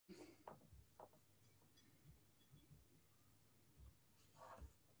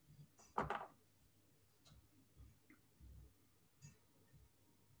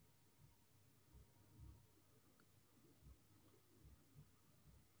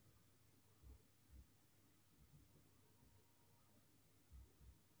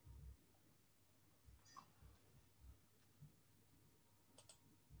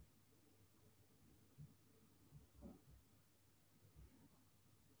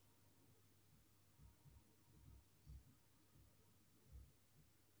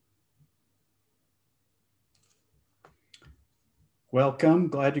Welcome.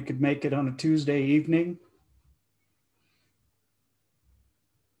 Glad you could make it on a Tuesday evening.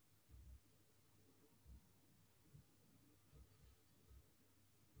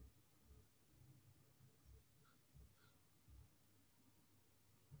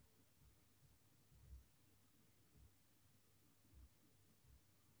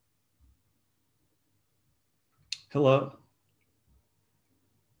 Hello.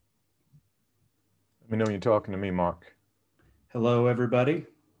 Let me know when you're talking to me, Mark. Hello, everybody.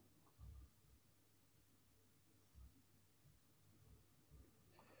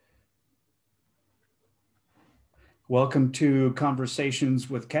 Welcome to Conversations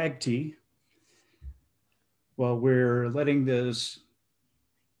with CAGT. While we're letting this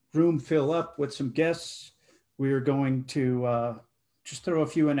room fill up with some guests, we are going to just throw a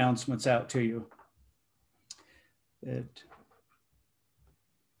few announcements out to you.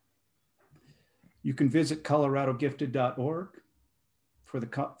 You can visit coloradogifted.org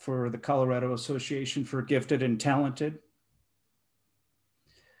for the Colorado Association for Gifted and Talented.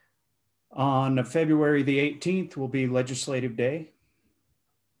 On February the 18th will be Legislative Day.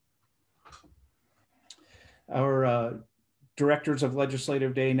 Our directors of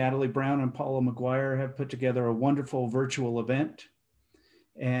Legislative Day, Natalie Brown and Paula McGuire, have put together a wonderful virtual event.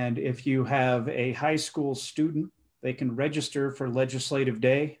 And if you have a high school student, they can register for Legislative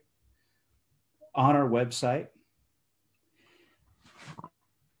Day on our website.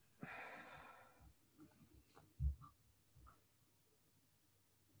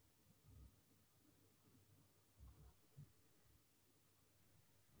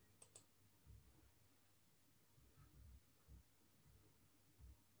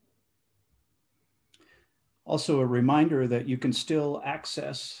 Also, a reminder that you can still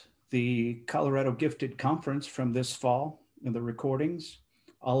access the Colorado Gifted Conference from this fall in the recordings.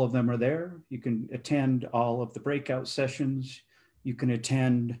 All of them are there. You can attend all of the breakout sessions. You can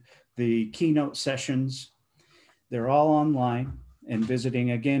attend the keynote sessions. They're all online, and visiting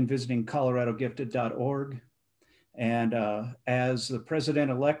coloradogifted.org. And as the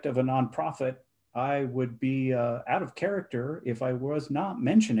president-elect of a nonprofit, I would be out of character if I was not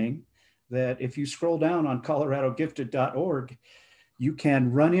mentioning that if you scroll down on coloradogifted.org, you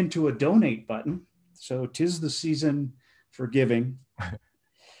can run into a donate button. So 'tis the season for giving.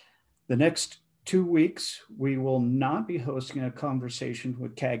 The next 2 weeks, we will not be hosting a conversation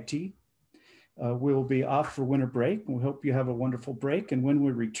with CAGT. We'll be off for winter break. We hope you have a wonderful break. And when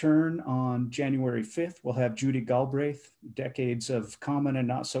we return on January 5th, we'll have Judy Galbraith, decades of common and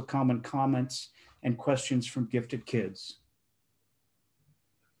not so common comments and questions from gifted kids.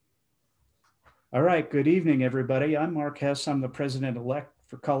 All right, good evening, everybody. I'm Mark Hess. I'm the president-elect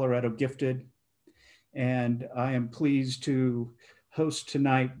for Colorado Gifted, and I am pleased to host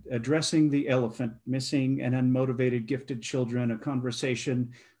tonight Addressing the Elephant, Missing and Unmotivated Gifted Children, a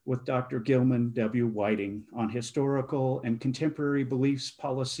conversation with Dr. Gilman W. Whiting on historical and contemporary beliefs,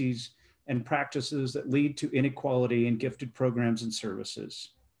 policies, and practices that lead to inequality in gifted programs and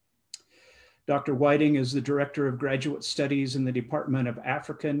services. Dr. Whiting is the Director of Graduate Studies in the Department of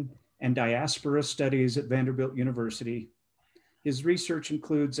African and Diaspora Studies at Vanderbilt University. His research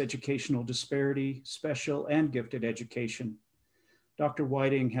includes educational disparity, special and gifted education. Dr.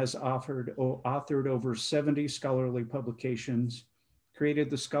 Whiting has authored over 70 scholarly publications,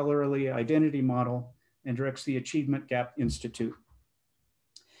 created the Scholarly Identity Model, and directs the Achievement Gap Institute.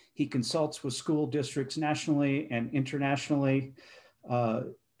 He consults with school districts nationally and internationally.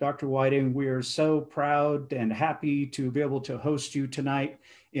 Dr. Whiting, we are so proud and happy to be able to host you tonight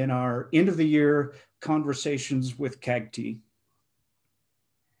in our end of the year Conversations with CAGT.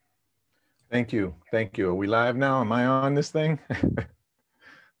 Thank you. Thank you. Are we live now? Am I on this thing?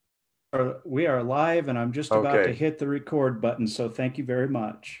 We are live, and I'm just about to hit the record button. So thank you very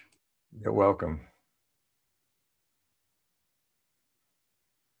much. You're welcome.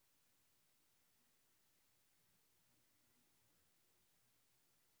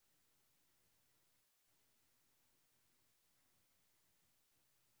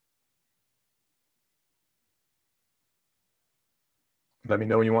 Let me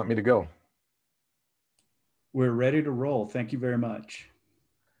know when you want me to go. We're ready to roll. Thank you very much.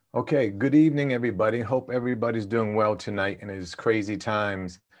 Okay, good evening, everybody. Hope everybody's doing well tonight in these crazy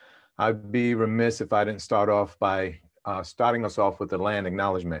times. I'd be remiss if I didn't start off by starting us off with a land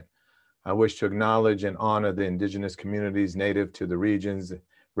acknowledgement. I wish to acknowledge and honor the indigenous communities native to the regions,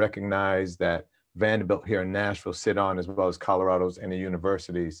 recognize that Vanderbilt here in Nashville sit on, as well as Colorado's and the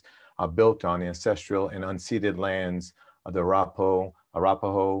universities, are built on the ancestral and unceded lands of the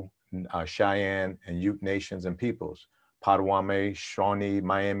Arapaho, Cheyenne, and Ute nations and peoples, Potawatomi, Shawnee,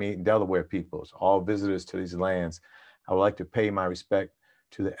 Miami, and Delaware peoples, all visitors to these lands. I would like to pay my respect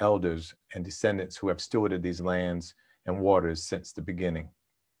to the elders and descendants who have stewarded these lands and waters since the beginning.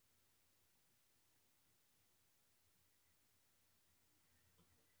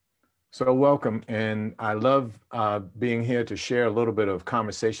 So welcome, and I love being here to share a little bit of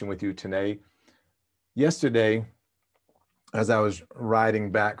conversation with you today. Yesterday, as I was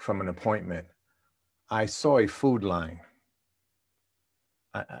riding back from an appointment, I saw a food line,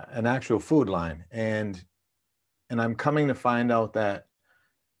 an actual food line, and I'm coming to find out that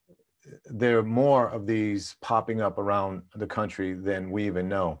there are more of these popping up around the country than we even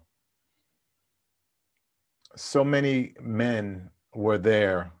know. So many men were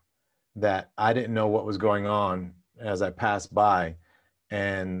there that I didn't know what was going on as I passed by,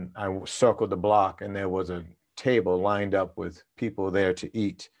 and I circled the block, and there was a table lined up with people there to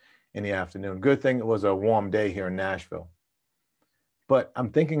eat in the afternoon. Good thing it was a warm day here in Nashville. But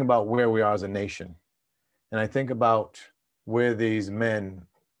I'm thinking about where we are as a nation, and I think about where these men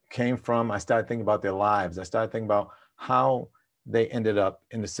came from. I started thinking about their lives. I started thinking about how they ended up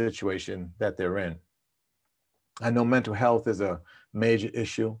in the situation that they're in. I know mental health is a major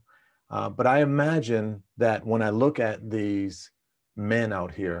issue, but I imagine that when I look at these men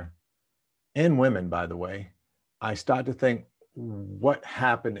out here, and women, by the way, I start to think, what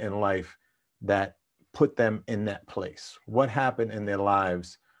happened in life that put them in that place? What happened in their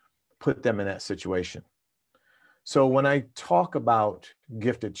lives put them in that situation? So when I talk about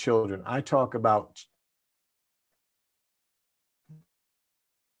gifted children, I talk about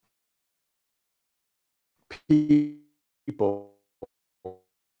people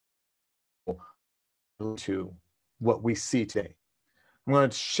to what we see today. I'm going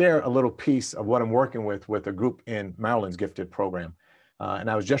to share a little piece of what I'm working with a group in Maryland's gifted program. And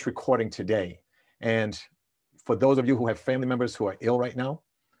I was just recording today. And for those of you who have family members who are ill right now,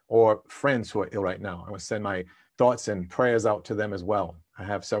 or friends who are ill right now, I want to send my thoughts and prayers out to them as well. I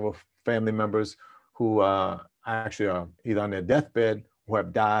have several family members who actually are either on their deathbed, who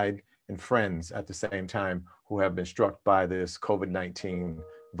have died, and friends at the same time who have been struck by this COVID-19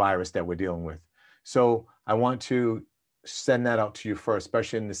 virus that we're dealing with. So I want to send that out to you first,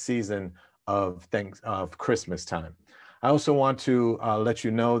 especially in the season of Christmas time. I also want to let you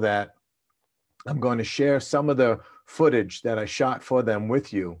know that I'm going to share some of the footage that I shot for them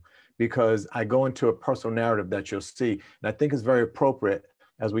with you, because I go into a personal narrative that you'll see. And I think it's very appropriate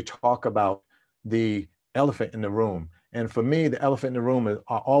as we talk about the elephant in the room. And for me, the elephant in the room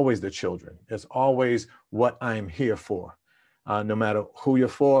are always the children. It's always what I'm here for. No matter who you're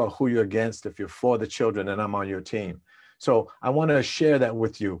for or who you're against, if you're for the children, then I'm on your team. So I want to share that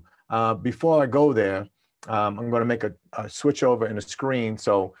with you. Before I go there, I'm going to make a switch over in the screen.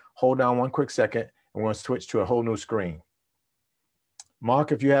 So hold on one quick second. I'm going to switch to a whole new screen.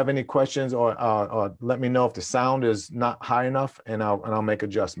 Mark, if you have any questions, or let me know if the sound is not high enough, and I'll make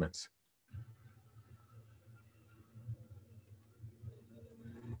adjustments.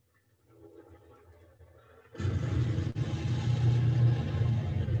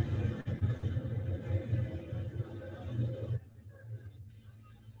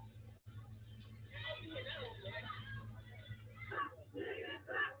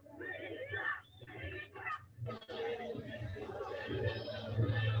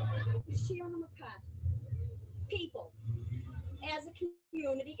 Tearing them apart. People, as a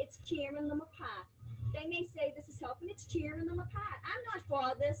community, it's tearing them apart. They may say this is helping, it's tearing them apart. I'm not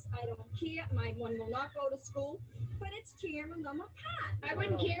for this. I don't care. My one will not go to school, but it's tearing them apart. I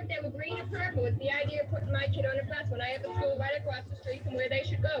wouldn't care if they were green or purple. It's the idea of putting my kid on a bus when I have a school right across the street from where they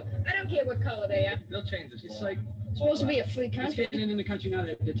should go. I don't care what color they are. They'll change this. It's like It's supposed to be a free country. it's getting in the country now.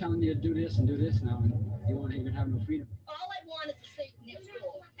 They're telling you to do this and do this now, and you won't even have no freedom. All I want is to see next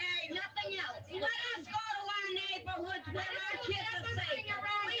door. Hey, nothing else. Let us go to our neighborhoods where our kids are safe.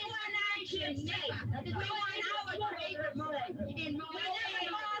 We want our kids safe. We want our children safe. And no more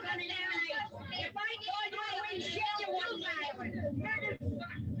than that. If I told you I would shit you one siren.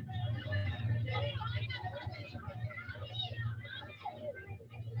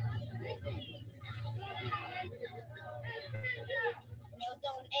 They'll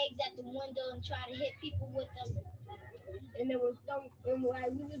throw eggs at the window and try to hit people with them. And there was and while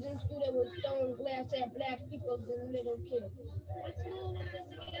we was in school, there was throwing glass at black people and little kids.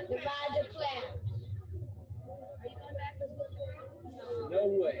 Divide the class. No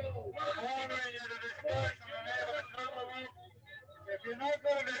way. If you're not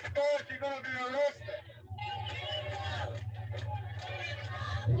going to discourse, you're going to be arrested.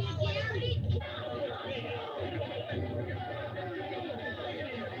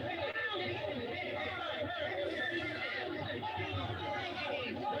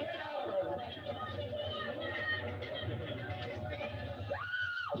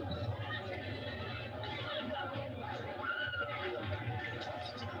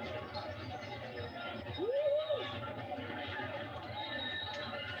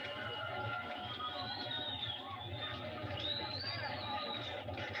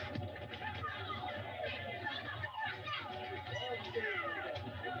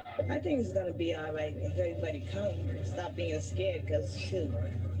 I think it's gonna be all right if everybody come and stop being scared, because shoot,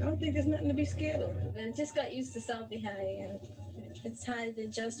 I don't think there's nothing to be scared of. And just got used to Southie High, and it's hard to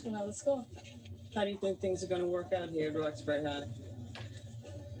adjust when I was school. How do you think things are gonna work out here at Roxbury High?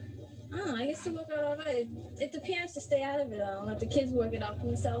 I don't know, I guess to work out all right. If the parents to stay out of it all and let the kids work it out for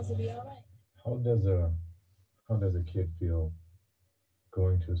themselves, it'll be all right. How does a kid feel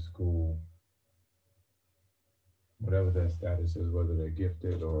going to school, whatever their status is, whether they're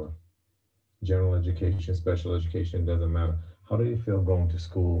gifted or general education, special education, doesn't matter. How do you feel going to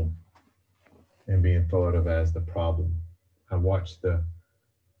school and being thought of as the problem? I watched the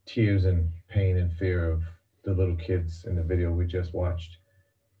tears and pain and fear of the little kids in the video we just watched.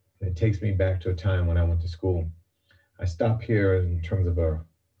 And it takes me back to a time when I went to school. I stop here in terms of a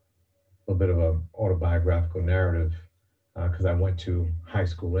little bit of an autobiographical narrative because I went to high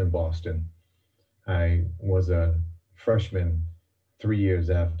school in Boston. I was a freshman 3 years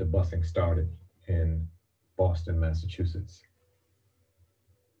after busing started in Boston, Massachusetts.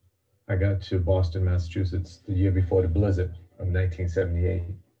 I got to Boston, Massachusetts the year before the blizzard of 1978.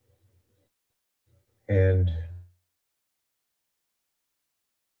 And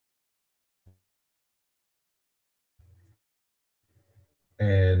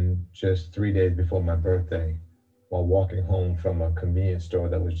just 3 days before my birthday, while walking home from a convenience store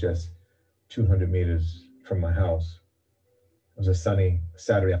that was just 200 meters from my house, it was a sunny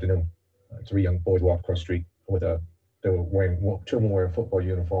Saturday afternoon. 3 young boys walked across the street they were wearing, 2 of them wearing football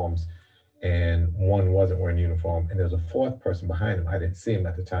uniforms, and one wasn't wearing a uniform. And there was a 4th person behind him. I didn't see him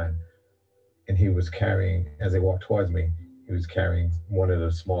at the time. And he was carrying, as they walked towards me, he was carrying one of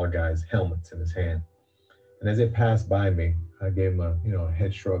the smaller guys' helmets in his hand. And as they passed by me, I gave him a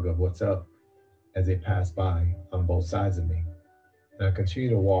head shrug of what's up as they passed by on both sides of me. And I continued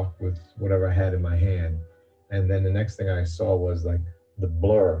to walk with whatever I had in my hand. And then the next thing I saw was like the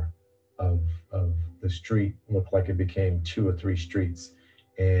blur of the street looked like it became 2 or 3 streets.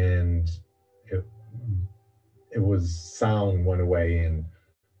 And it was, sound went away and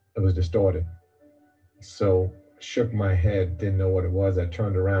it was distorted. So shook my head, didn't know what it was. I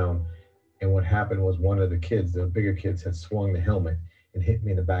turned around, and what happened was one of the kids, the bigger kids, had swung the helmet and hit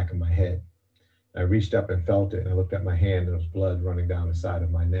me in the back of my head. I reached up and felt it, and I looked at my hand, and there was blood running down the side of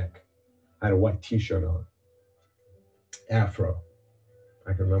my neck. I had a white t-shirt on, afro.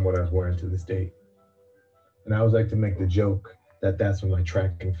 I can remember what I was wearing to this date. And I always like to make the joke that that's when my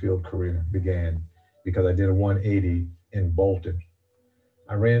track and field career began, because I did a 180 in Bolton.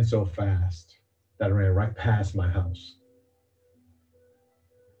 I ran so fast that I ran right past my house.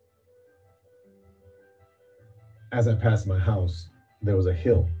 As I passed my house, there was a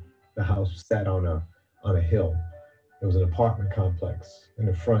hill. The house sat on a hill. It was an apartment complex. In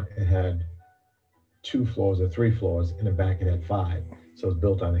the front, it had 2 floors or 3 floors. In the back, it had 5. So it was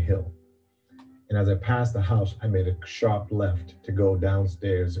built on a hill. And as I passed the house, I made a sharp left to go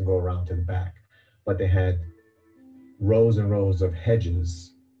downstairs and go around to the back. But they had rows and rows of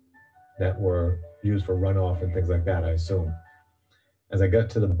hedges that were used for runoff and things like that, I assume. As I got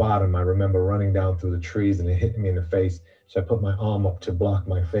to the bottom, I remember running down through the trees and it hit me in the face. So I put my arm up to block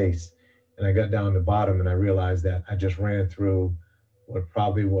my face. And I got down the bottom and I realized that I just ran through what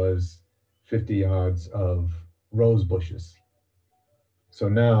probably was 50 yards of rose bushes. So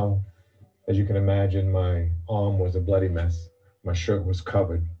now, as you can imagine, my arm was a bloody mess. My shirt was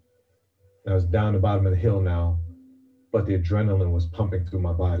covered. I was down the bottom of the hill now, but the adrenaline was pumping through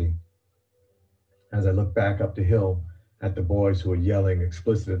my body. As I looked back up the hill at the boys who were yelling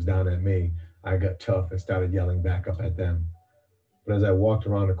explicitives down at me, I got tough and started yelling back up at them. But as I walked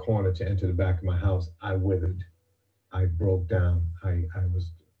around the corner to enter the back of my house, I withered. I broke down. I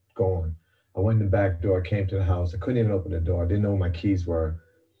was gone. I went in the back door, came to the house. I couldn't even open the door. I didn't know where my keys were.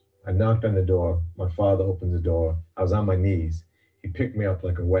 I knocked on the door. My father opened the door. I was on my knees. He picked me up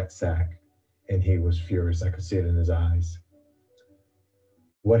like a wet sack, and he was furious. I could see it in his eyes.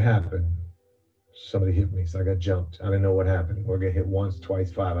 What happened? Somebody hit me, so I got jumped. I didn't know what happened. Or get hit once,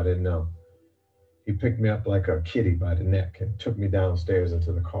 twice, 5, I didn't know. He picked me up like a kitty by the neck and took me downstairs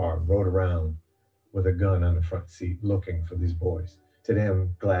into the car, rode around with a gun on the front seat looking for these boys. Today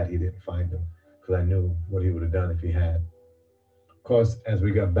I'm glad he didn't find them, because I knew what he would have done if he had. Of course, as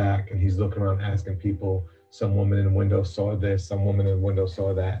we got back and he's looking around asking people, some woman in the window saw this, some woman in the window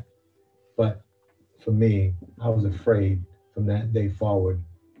saw that. But for me, I was afraid from that day forward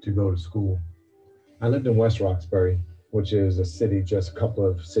to go to school. I lived in West Roxbury, which is a city just a couple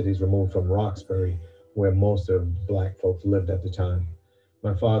of cities removed from Roxbury, where most of Black folks lived at the time.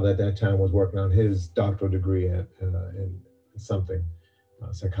 My father at that time was working on his doctoral degree in something,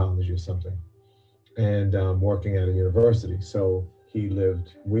 psychology or something, and working at a university. So we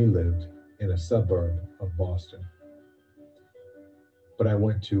lived in a suburb of Boston. But I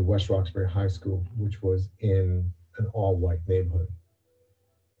went to West Roxbury High School, which was in an all-white neighborhood.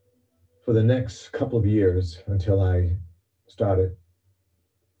 For the next couple of years, until I started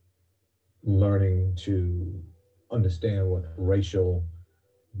learning to understand what racial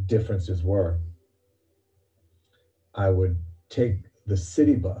differences were, I would take the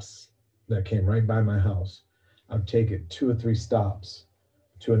city bus that came right by my house. I'd take it 2 or 3 stops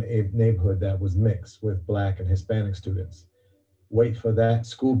to a neighborhood that was mixed with Black and Hispanic students, wait for that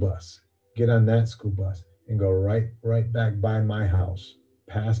school bus, get on that school bus, and go right back by my house,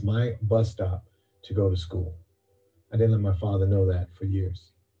 past my bus stop to go to school. I didn't let my father know that for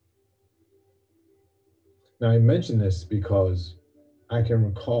years. Now, I mention this because I can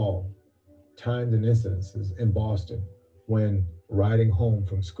recall times and incidences in Boston when riding home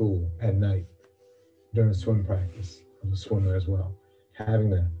from school at night during swim practice, I was a swimmer as well,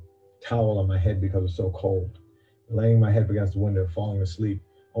 having a towel on my head because it was so cold, laying my head against the window, falling asleep,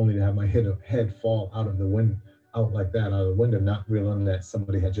 only to have my head fall out of the window, out like that, out of the window, not realizing that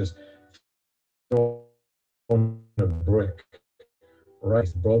somebody had just thrown a brick,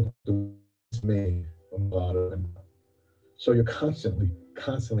 right, broke the me from out of the window. So you're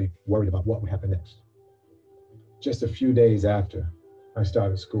constantly worried about what would happen next. Just a few days after I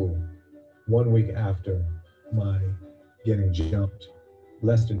started school, 1 week after my getting jumped,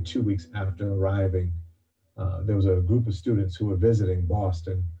 less than 2 weeks after arriving, there was a group of students who were visiting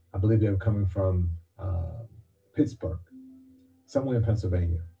Boston. I believe they were coming from Pittsburgh, somewhere in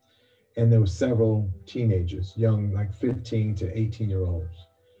Pennsylvania. And there were several teenagers, young, like 15 to 18-year-olds.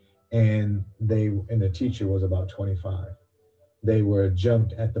 And the teacher was about 25. They were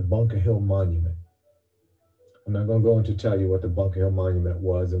jumped at the Bunker Hill Monument. I'm not going to go into tell you what the Bunker Hill Monument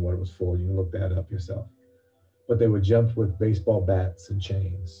was and what it was for. You can look that up yourself. But they were jumped with baseball bats and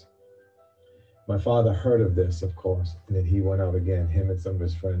chains. My father heard of this, of course, and then he went out again. Him and some of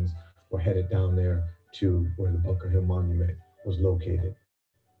his friends were headed down there to where the Bunker Hill Monument was located.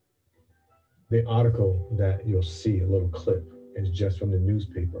 The article that you'll see, a little clip, is just from the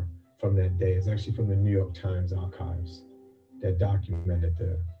newspaper from that day. It's actually from the New York Times archives that documented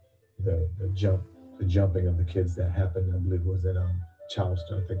the jumping of the kids that happened. I believe it was in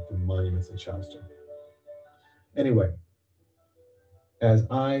Charleston. I think the monument's in Charleston. Anyway, as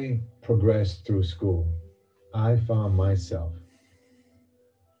I progressed through school, I found myself,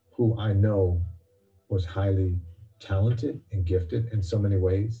 who I know was highly talented and gifted in so many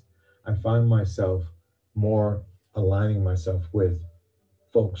ways, I found myself more aligning myself with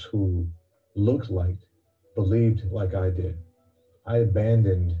folks who looked like, believed like I did. I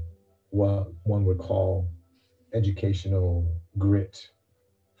abandoned what one would call educational grit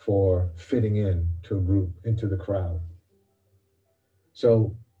for fitting in to a group, into the crowd.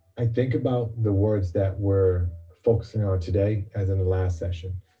 So I think about the words that we're focusing on today, as in the last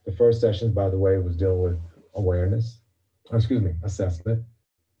session. The first session, by the way, was dealing with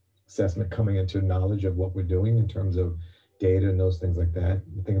assessment coming into knowledge of what we're doing in terms of data and those things like that.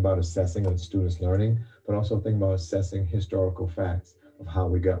 Think about assessing of students' learning, but also think about assessing historical facts of how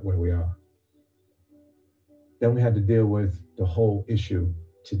we got where we are. Then we had to deal with the whole issue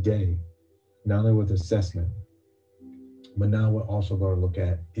today, not only with assessment, but now we're also going to look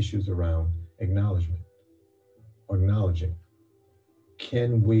at issues around acknowledgement, or acknowledging.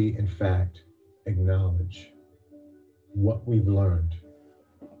 Can we, in fact, acknowledge what we've learned?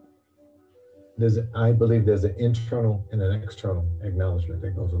 I believe there's an internal and an external acknowledgement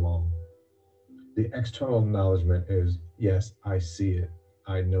that goes along. The external acknowledgement is, yes, I see it.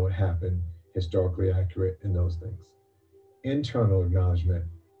 I know it happened, historically accurate, and those things. Internal acknowledgement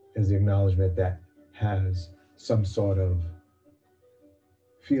is the acknowledgement that has some sort of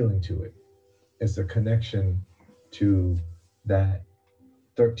feeling to it. It's a connection to that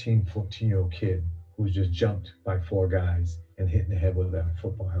 13, 14-year-old kid who was just jumped by 4 guys and hit in the head with a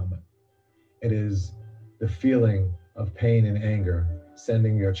football helmet. It is the feeling of pain and anger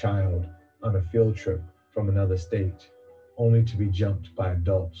sending your child on a field trip from another state only to be jumped by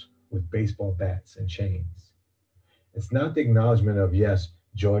adults with baseball bats and chains. It's not the acknowledgement of, yes,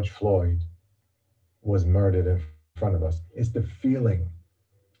 George Floyd was murdered in front of us. It's the feeling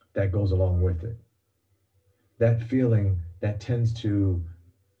that goes along with it. That feeling that tends to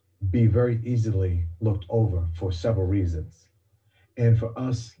be very easily looked over for several reasons. And for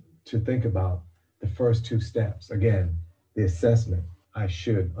us to think about the first 2 steps, again, the assessment, I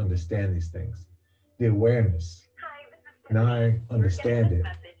should understand these things. The awareness, now I understand it.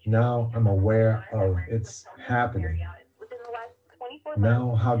 Now I'm aware of it's happening.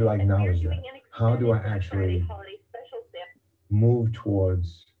 Now, how do I acknowledge that? How do I actually move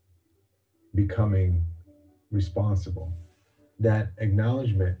towards becoming responsible. That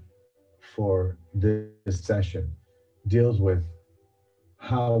acknowledgement for this session deals with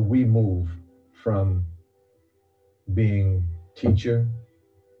how we move from being teacher,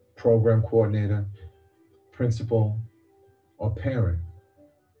 program coordinator, principal, or parent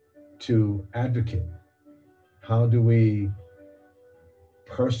to advocate. How do we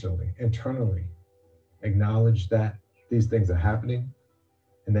personally, internally acknowledge that these things are happening?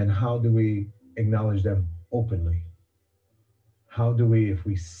 And then how do we acknowledge them openly? How do we, if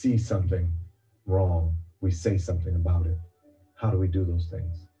we see something wrong, we say something about it? How do we do those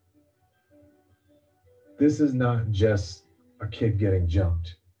things? This is not just a kid getting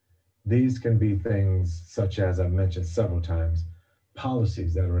jumped. These can be things such as I've mentioned several times,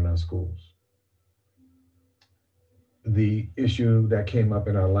 policies that are in our schools. The issue that came up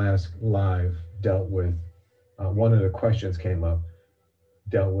in our last live dealt with, one of the questions came up,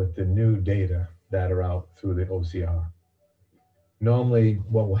 dealt with the new data that are out through the OCR. Normally,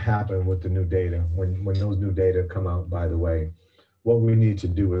 what will happen with the new data, when those new data come out, by the way, what we need to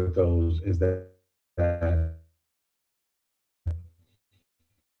do with those is that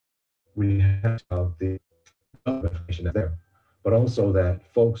we have the information that's there, but also that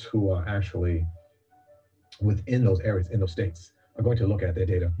folks who are actually within those areas, in those states, are going to look at their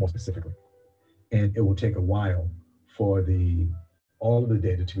data more specifically. And it will take a while for all of the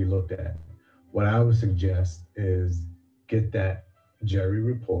data to be looked at. What I would suggest is get that Jerry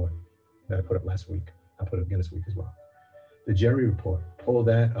report that I put up last week. I put it again this week as well. The Jerry report, pull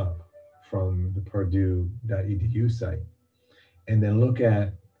that up from the purdue.edu site, and then look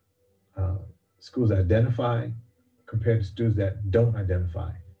at schools identify compared to schools that don't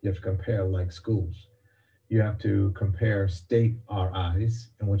identify. You have to compare like schools. You have to compare state RIs,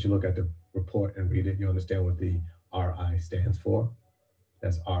 and once you look at the report and read it, you understand what the RI stands for.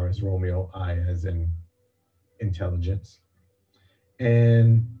 That's R as Romeo, I as in intelligence.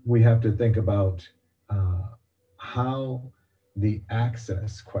 And we have to think about how the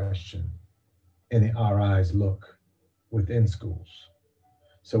access question and the RIs look within schools.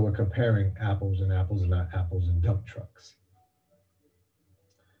 So we're comparing apples and apples and not apples and dump trucks.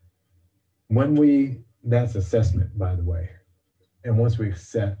 That's assessment, by the way. And once we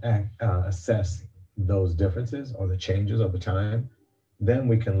assess those differences or the changes over time, then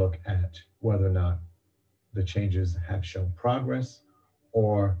we can look at whether or not the changes have shown progress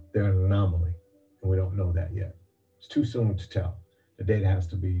or they're an anomaly. And we don't know that yet. It's too soon to tell. The data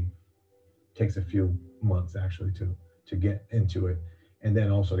takes a few months actually to get into it, and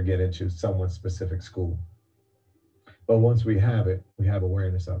then also to get into someone's specific school. But once we have it, we have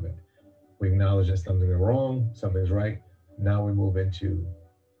awareness of it. We acknowledge that something is wrong, something's right. Now we move into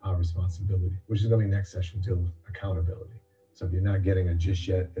our responsibility, which is going to be next session, deal with accountability. So if you're not getting it just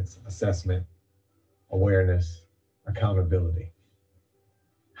yet, it's assessment, awareness, accountability.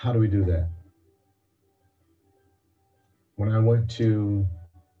 How do we do that? When I went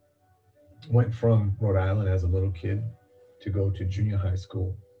from Rhode Island as a little kid to go to junior high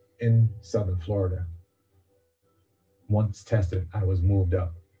school in Southern Florida, once tested, I was moved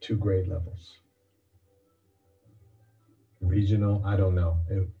up 2 grade levels. Regional, I don't know.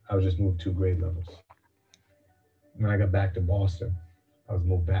 I was just moved 2 grade levels. When I got back to Boston, I was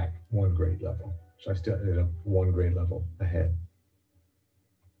moved back 1 grade level. So I still ended up 1 grade level ahead.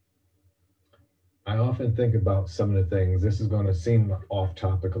 I often think about some of the things, this is going to seem off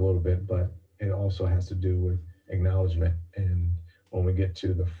topic a little bit, but it also has to do with acknowledgement. And when we get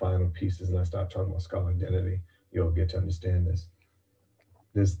to the final pieces and I start talking about scholar identity, you'll get to understand this.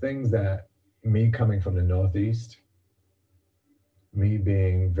 There's things that me coming from the Northeast, me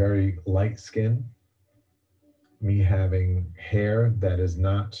being very light skinned, me having hair that is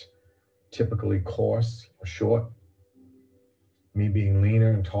not typically coarse or short, me being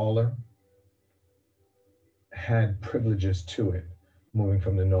leaner and taller, had privileges to it, moving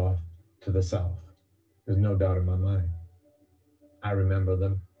from the North to the South. There's no doubt in my mind. I remember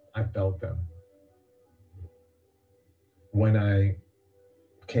them, I felt them. When I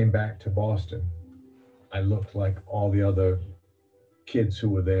came back to Boston, I looked like all the other kids who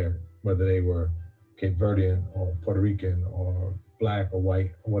were there, whether they were Cape Verdean or Puerto Rican or black or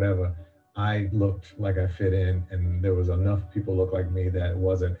white or whatever. I looked like I fit in, and there was enough people look like me that it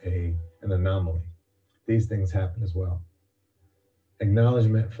wasn't an anomaly. These things happen as well.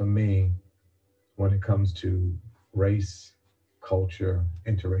 Acknowledgement for me, when it comes to race, culture,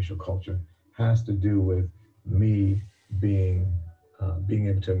 interracial culture, has to do with me being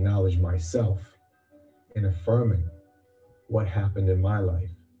able to acknowledge myself and affirming what happened in my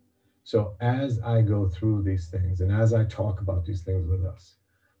life, So as I go through these things and as I talk about these things with us,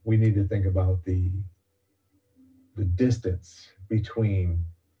 we need to think about the distance between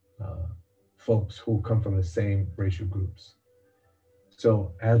folks who come from the same racial groups.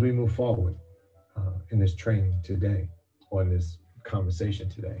 So as we move forward in this training today, or in this conversation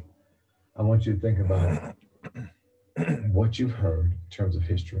today, I want you to think about what you've heard in terms of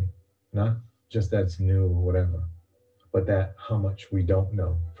history, not just that it's new or whatever, but that how much we don't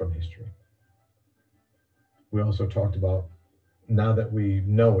know from history. We also talked about now that we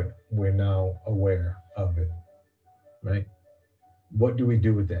know it, we're now aware of it, right? What do we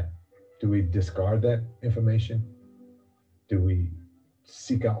do with that? Do we discard that information? Do we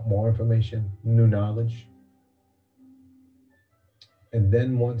seek out more information, new knowledge? And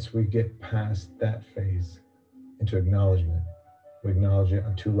then once we get past that phase into acknowledgement, we acknowledge it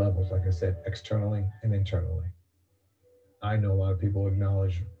on two levels, like I said, externally and internally. I know a lot of people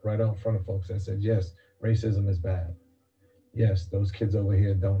acknowledge right out in front of folks that said, yes, racism is bad. Yes, those kids over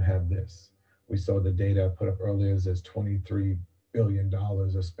here don't have this. We saw the data I put up earlier says $23 billion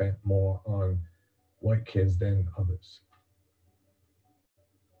are spent more on white kids than others.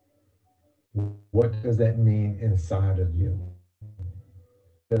 What does that mean inside of you?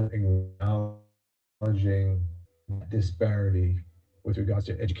 Acknowledging disparity with regards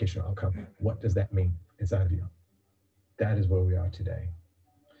to educational outcome. What does that mean inside of you? That is where we are today.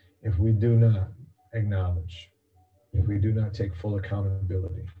 If we do not acknowledge, if we do not take full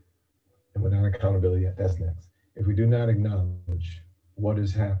accountability, and we're not accountability yet, that's next. If we do not acknowledge what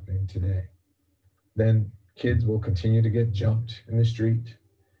is happening today, then kids will continue to get jumped in the street.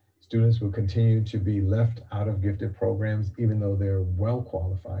 Students will continue to be left out of gifted programs, even though they're well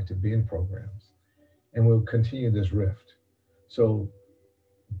qualified to be in programs. And we'll continue this rift. So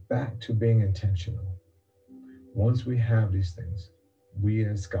back to being intentional. Once we have these things, we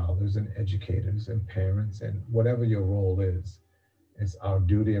as scholars and educators and parents and whatever your role is, it's our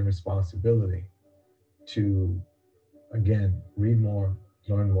duty and responsibility to, again, read more,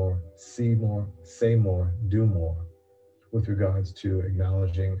 learn more, see more, say more, do more with regards to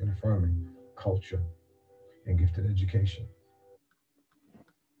acknowledging and affirming culture and gifted education.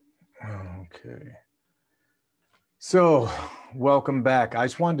 Okay. So, welcome back. I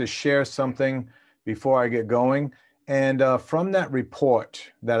just wanted to share something before I get going. And from that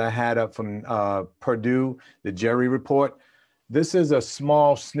report that I had up from Purdue, the Jerry report, this is a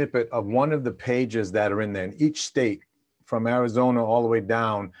small snippet of one of the pages that are in there. And each state, from Arizona all the way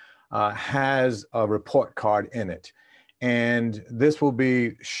down, has a report card in it. And this will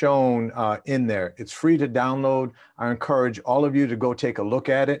be shown in there. It's free to download. I encourage all of you to go take a look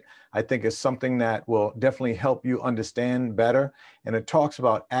at it. I think it's something that will definitely help you understand better. And it talks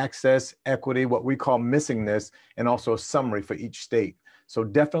about access, equity, what we call missingness, and also a summary for each state. So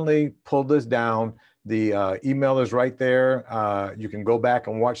definitely pull this down. The email is right there. You can go back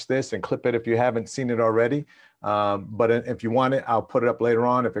and watch this and clip it if you haven't seen it already. But if you want it, I'll put it up later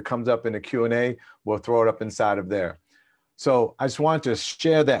on. If it comes up in the Q&A, we'll throw it up inside of there. So I just wanted to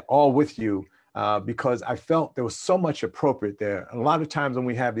share that all with you because I felt there was so much appropriate there. A lot of times when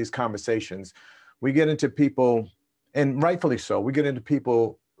we have these conversations, we get into people, and rightfully so, we get into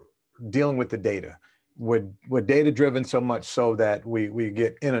people dealing with the data. We're data driven so much so that we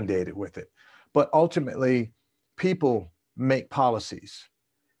get inundated with it. But ultimately, people make policies.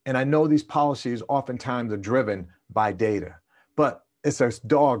 And I know these policies oftentimes are driven by data, but it's a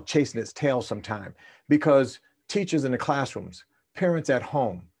dog chasing its tail sometimes because teachers in the classrooms, parents at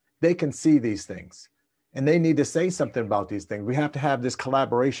home, they can see these things and they need to say something about these things. We have to have this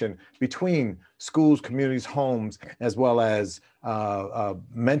collaboration between schools, communities, homes, as well as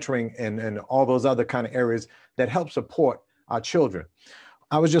mentoring and all those other kind of areas that help support our children.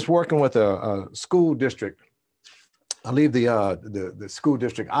 I was just working with a school district. I'll leave the school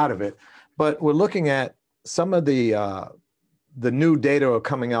district out of it, but we're looking at some of the new data are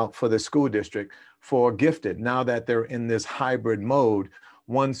coming out for the school district for gifted now that they're in this hybrid mode,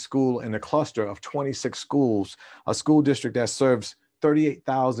 one school in a cluster of 26 schools, a school district that serves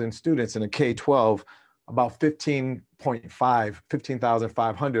 38,000 students in a K-12, about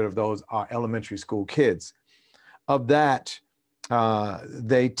 15,500 of those are elementary school kids. Of that,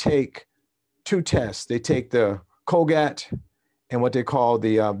 they take two tests. They take the CAGT and what they call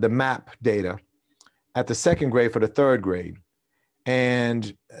the MAP data at the second grade for the third grade.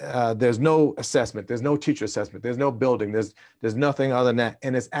 And there's no assessment, there's no teacher assessment, there's no building, there's nothing other than that.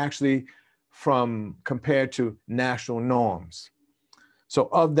 And it's actually from compared to national norms. So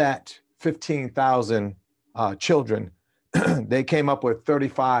of that 15,000 children, they came up with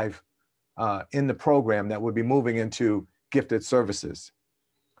 35 in the program that would be moving into gifted services.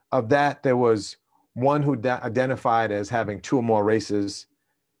 of that, there was one who identified as having 2 or more races.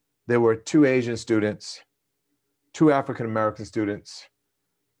 There were 2 Asian students, 2 African-American students,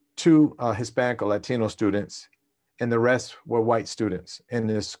 2 Hispanic or Latino students, and the rest were white students in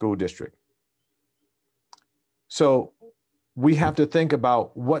this school district. So we have to think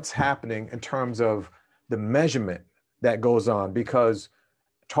about what's happening in terms of the measurement that goes on, because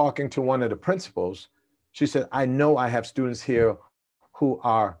talking to one of the principals, she said, I know I have students here who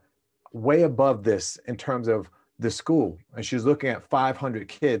are way above this in terms of the school. And she's looking at 500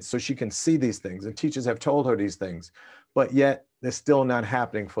 kids, so she can see these things. And teachers have told her these things, but yet they're still not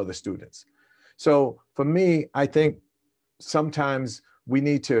happening for the students. So for me, I think sometimes we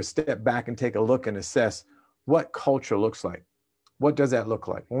need to step back and take a look and assess what culture looks like. What does that look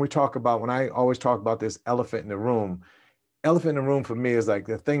like? When I always talk about this elephant in the room for me is like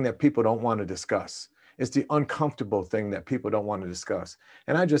the thing that people don't want to discuss. It's the uncomfortable thing that people don't want to discuss.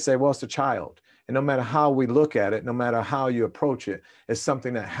 And I just say, well, it's a child. And no matter how we look at it, no matter how you approach it, it's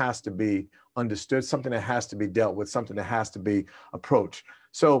something that has to be understood, something that has to be dealt with, something that has to be approached.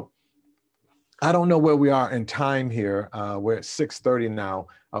 So I don't know where we are in time here. We're at 6:30 now,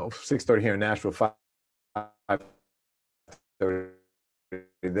 6:30 here in Nashville, 5:30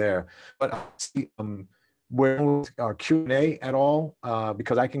 there. But I see where our Q&A at all,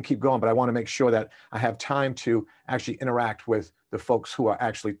 because I can keep going, but I want to make sure that I have time to actually interact with the folks who are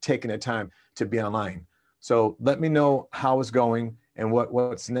actually taking the time to be online. So let me know how it's going and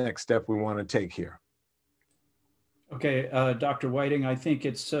what's the next step we want to take here. Okay, Dr. Whiting, I think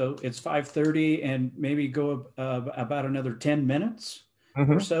it's 5:30 and maybe go about another 10 minutes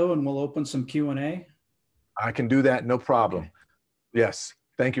or so, and we'll open some Q&A. I can do that, no problem. Okay. Yes,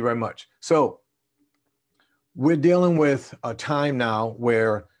 thank you very much. So we're dealing with a time now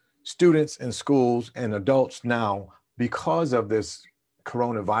where students in schools and adults now, because of this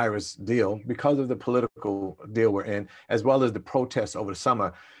coronavirus deal, because of the political deal we're in, as well as the protests over the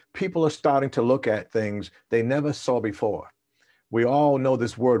summer, people are starting to look at things they never saw before. We all know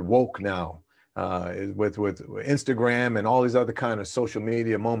this word woke now. With Instagram and all these other kind of social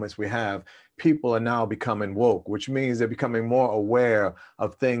media moments we have, people are now becoming woke, which means they're becoming more aware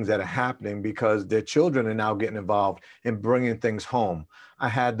of things that are happening because their children are now getting involved in bringing things home. I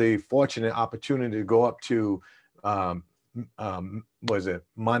had the fortunate opportunity to go up to,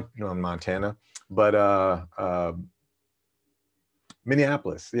 Montana, but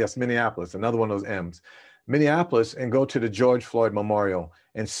Minneapolis. Yes, Minneapolis, another one of those M's. Minneapolis, and go to the George Floyd Memorial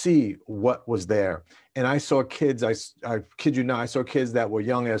and see what was there. And I saw kids, I kid you not, I saw kids that were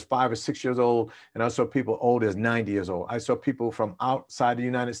young as 5 or 6 years old, and I saw people old as 90 years old. I saw people from outside the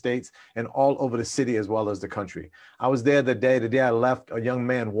United States and all over the city as well as the country. I was there the day I left, a young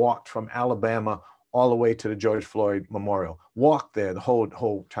man walked from Alabama all the way to the George Floyd Memorial, walked there the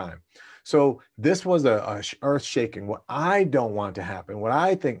whole time. So this was a earth shaking. What I don't want to happen, what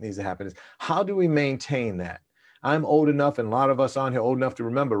I think needs to happen is, how do we maintain that? I'm old enough, and a lot of us on here old enough to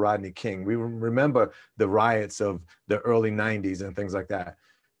remember Rodney King. We remember the riots of the early 90s and things like that.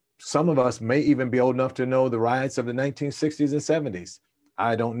 Some of us may even be old enough to know the riots of the 1960s and 70s.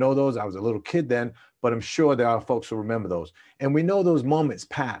 I don't know those. I was a little kid then, but I'm sure there are folks who remember those. And we know those moments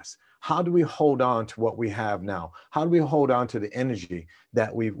pass. How do we hold on to what we have now? How do we hold on to the energy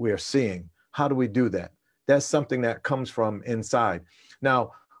that we are seeing? How do we do that? That's something that comes from inside.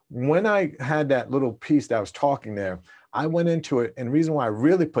 Now, when I had that little piece that I was talking there, I went into it, and the reason why I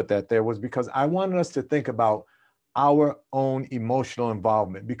really put that there was because I wanted us to think about our own emotional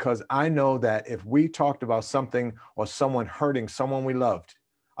involvement, because I know that if we talked about something or someone hurting someone we loved,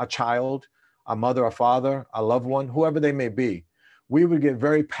 a child, a mother, a father, a loved one, whoever they may be, we would get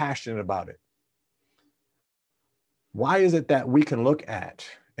very passionate about it. Why is it that we can look at,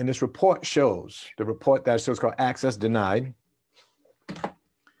 and this report shows, the report that shows called Access Denied,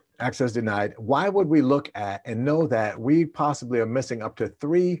 why would we look at and know that we possibly are missing up to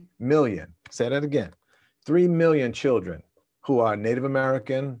 3 million, say that again, 3 million children who are Native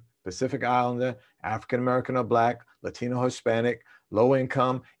American, Pacific Islander, African American or Black, Latino, Hispanic, low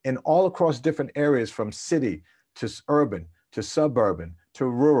income, and all across different areas from city to urban, to suburban, to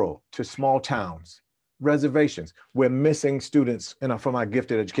rural, to small towns, reservations. We're missing students from our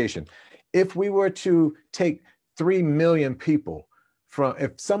gifted education. If we were to take 3 million people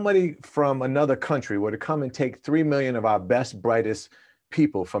if somebody from another country were to come and take 3 million of our best, brightest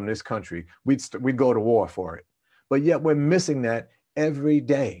people from this country, we'd go to war for it. But yet we're missing that every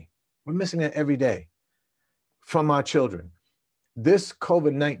day. We're missing that every day from our children. This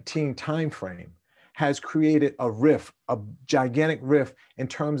COVID-19 timeframe has created a rift, a gigantic rift in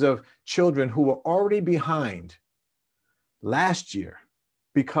terms of children who were already behind last year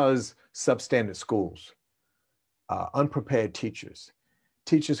because substandard schools, unprepared teachers,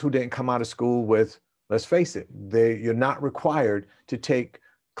 teachers who didn't come out of school with, let's face it, you're not required to take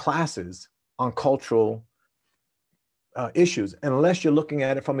classes on cultural issues unless you're looking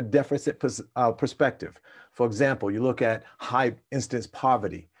at it from a deficit perspective. For example, you look at high instance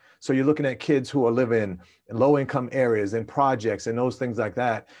poverty. So you're looking at kids who are living in low income areas and projects and those things like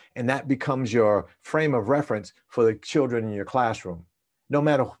that. And that becomes your frame of reference for the children in your classroom. No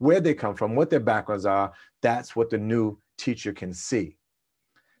matter where they come from, what their backgrounds are, that's what the new teacher can see.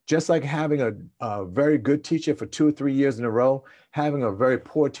 Just like having a very good teacher for 2 or 3 years in a row, having a very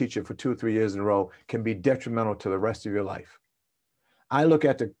poor teacher for 2 or 3 years in a row can be detrimental to the rest of your life. I look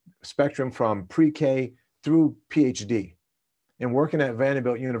at the spectrum from pre-K through PhD. And working at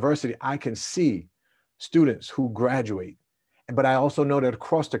Vanderbilt University, I can see students who graduate. But I also know that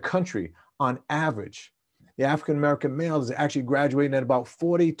across the country, on average, the African-American males are actually graduating at about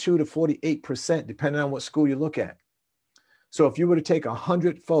 42 to 48%, depending on what school you look at. So if you were to take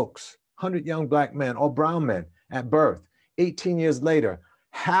 100 folks, 100 young Black men or brown men at birth, 18 years later,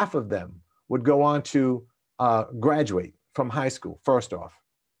 half of them would go on to graduate from high school, first off.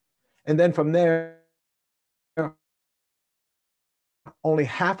 And then from there, only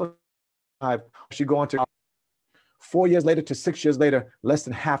half of them should go on to 4 years later to 6 years later, less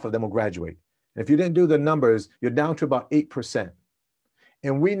than half of them will graduate. And if you didn't do the numbers, you're down to about 8%.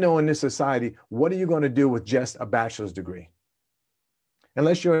 And we know in this society, what are you going to do with just a bachelor's degree?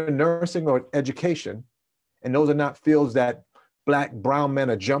 Unless you're in nursing or education, and those are not fields that Black, brown men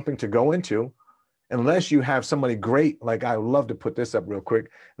are jumping to go into, unless you have somebody great, like I would love to put this up real quick,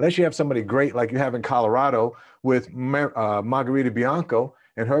 unless you have somebody great like you have in Colorado with Margarita Bianco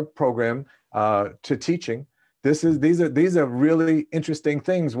and her program to teaching. These are really interesting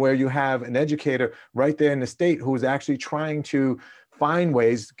things where you have an educator right there in the state who's actually trying to find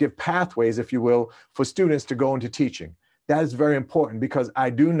ways, give pathways, if you will, for students to go into teaching. That is very important because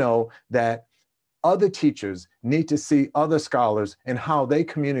I do know that other teachers need to see other scholars and how they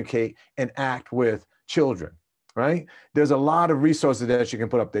communicate and act with children, right? There's a lot of resources that you can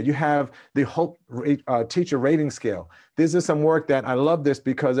put up there. You have the Hope teacher rating scale. This is some work that I love this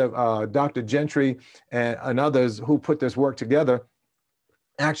because of Dr. Gentry and others who put this work together.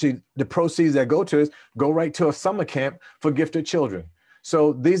 Actually, the proceeds that go to is go right to a summer camp for gifted children.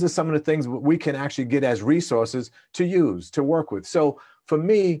 So these are some of the things we can actually get as resources to use, to work with. So for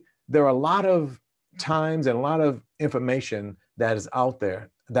me, there are a lot of times and a lot of information that is out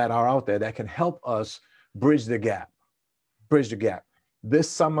there, that can help us bridge the gap. This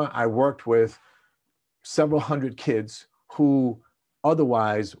summer, I worked with several hundred kids who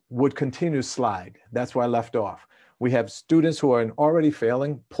otherwise would continue to slide. That's where I left off. We have students who are in already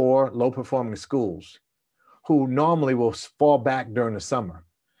failing, poor, low-performing schools who normally will fall back during the summer.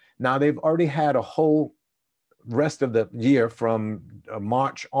 Now they've already had a whole rest of the year from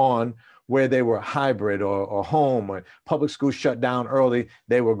March on where they were hybrid or home, or public schools shut down early,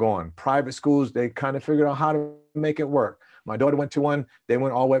 they were gone. Private schools, they kind of figured out how to make it work. My daughter went to one, they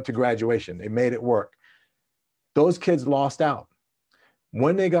went all the way up to graduation. They made it work. Those kids lost out.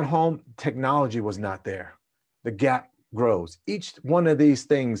 When they got home, technology was not there. The gap grows. Each one of these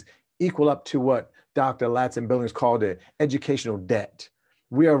things equal up to what Dr. Latson-Billings called it educational debt.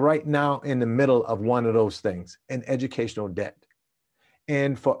 We are right now in the middle of one of those things, an educational debt.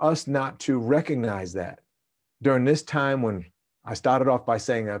 And for us not to recognize that during this time when I started off by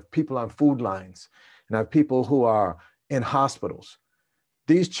saying I have people on food lines and I have people who are in hospitals,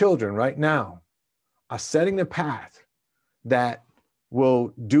 these children right now are setting the path that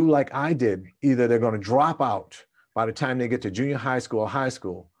will do like I did. Either they're going to drop out by the time they get to junior high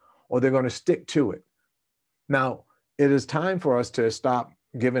school, or they're going to stick to it. Now, it is time for us to stop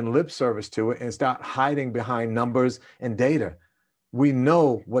giving lip service to it and start hiding behind numbers and data. We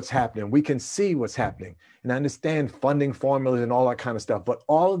know what's happening. We can see what's happening and understand funding formulas and all that kind of stuff. But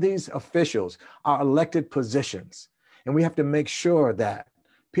all of these officials are elected positions. And we have to make sure that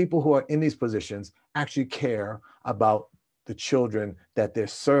people who are in these positions actually care about the children that they're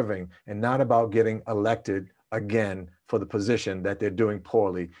serving and not about getting elected again for the position that they're doing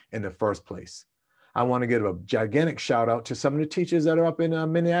poorly in the first place. I want to give a gigantic shout out to some of the teachers that are up in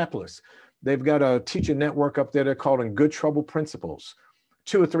Minneapolis. They've got a teacher network up there they're calling Good Trouble Principals.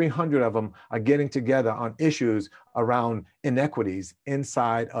 200 or 300 of them are getting together on issues around inequities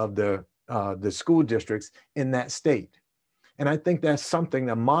inside of the school districts in that state. And I think that's something,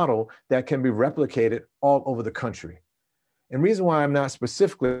 a model that can be replicated all over the country. And reason why I'm not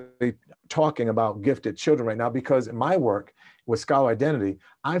specifically talking about gifted children right now, because in my work with Scholar Identity,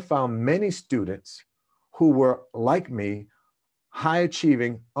 I found many students who were like me, high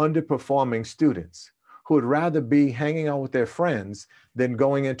achieving, underperforming students who would rather be hanging out with their friends than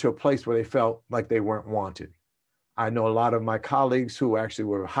going into a place where they felt like they weren't wanted. I know a lot of my colleagues who actually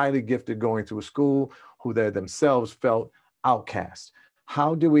were highly gifted going through a school who they themselves felt outcast.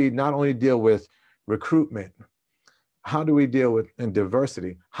 How do we not only deal with recruitment, how do we deal with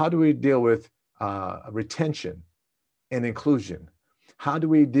diversity? How do we deal with retention and inclusion? How do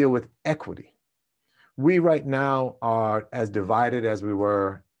we deal with equity? We right now are as divided as we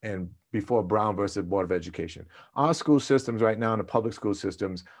were before Brown versus Board of Education. Our school systems right now, in the public school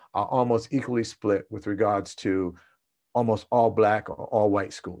systems, are almost equally split with regards to almost all Black or all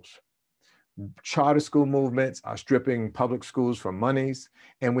white schools. Charter school movements are stripping public schools from monies,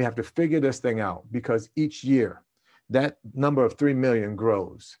 and we have to figure this thing out because each year that number of 3 million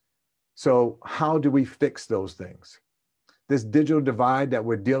grows. So how do we fix those things? This digital divide that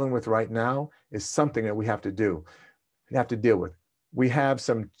we're dealing with right now is something that we have to deal with. We have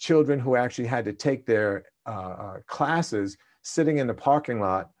some children who actually had to take their classes sitting in the parking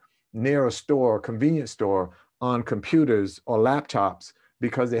lot near a store, convenience store, on computers or laptops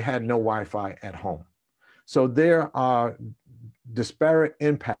because they had no Wi-Fi at home. So there are disparate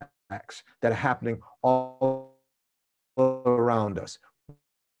impacts that are happening all around us.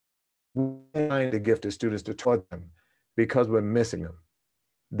 We're trying to gifted students to taught them because we're missing them.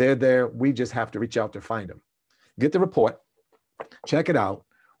 They're there, we just have to reach out to find them. Get the report, check it out.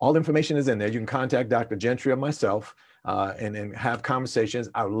 All the information is in there. You can contact Dr. Gentry or myself and have conversations.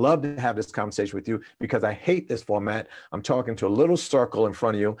 I would love to have this conversation with you because I hate this format. I'm talking to a little circle in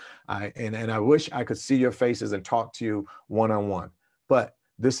front of you, and I wish I could see your faces and talk to you one-on-one. But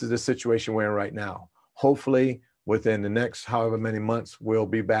this is the situation we're in right now. Hopefully, within the next however many months, we'll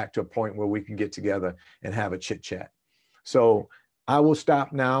be back to a point where we can get together and have a chit-chat. So I will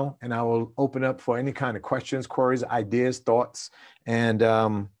stop now and I will open up for any kind of questions, queries, ideas, thoughts, and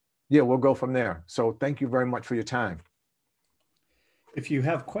yeah, we'll go from there. So thank you very much for your time. If you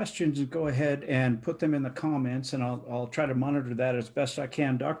have questions, go ahead and put them in the comments, and I'll try to monitor that as best I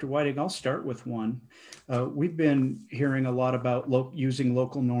can. Dr. Whiting, I'll start with one. We've been hearing a lot about using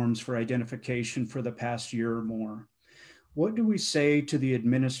local norms for identification for the past year or more. What do we say to the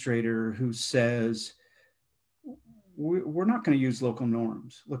administrator who says, we're not going to use local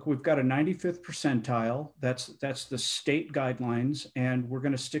norms? Look, we've got a 95th percentile. That's the state guidelines, and we're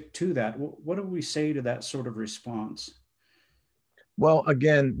going to stick to that. What do we say to that sort of response? Well,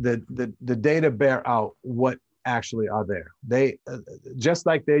 again, the data bear out what actually are there. They just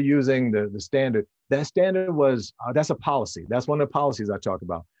like they're using the standard. That standard was that's a policy. That's one of the policies I talk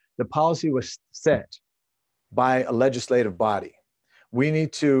about. The policy was set by a legislative body. We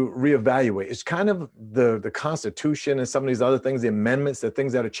need to reevaluate. It's kind of the Constitution and some of these other things, the amendments, the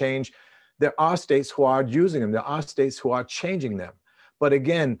things that are changed. There are states who are using them. There are states who are changing them. But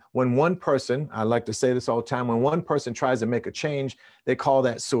again, when one person, I like to say this all the time, when one person tries to make a change, they call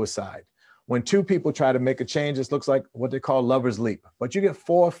that suicide. When two people try to make a change, it looks like what they call lover's leap. But you get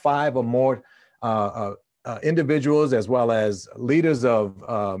 4 or 5 or more individuals as well as leaders of,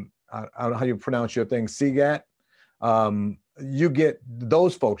 I don't know how you pronounce your thing, CAGT. You get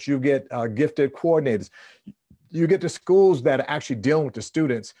those folks, you get gifted coordinators. You get the schools that are actually dealing with the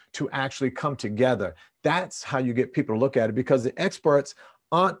students to actually come together. That's how you get people to look at it, because the experts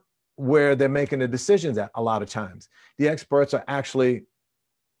aren't where they're making the decisions at a lot of times. The experts are actually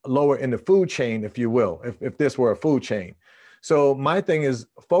lower in the food chain, if you will, if this were a food chain. So my thing is,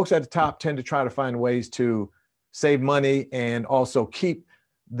 folks at the top tend to try to find ways to save money and also keep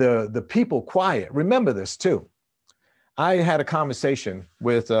the people quiet. Remember this too. I had a conversation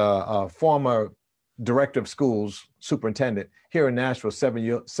with a former director of schools, superintendent here in Nashville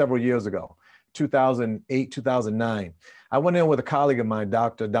several years ago, 2008, 2009. I went in with a colleague of mine,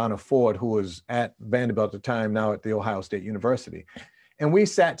 Dr. Donna Ford, who was at Vanderbilt at the time, now at the Ohio State University. And we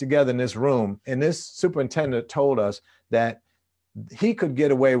sat together in this room, and this superintendent told us that he could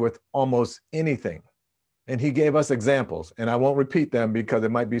get away with almost anything. And he gave us examples, and I won't repeat them because there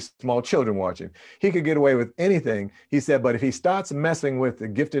might be small children watching. He could get away with anything, he said, but if he starts messing with the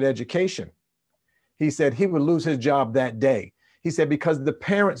gifted education, he said he would lose his job that day. He said, because the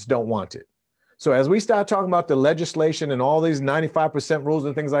parents don't want it. So as we start talking about the legislation and all these 95% rules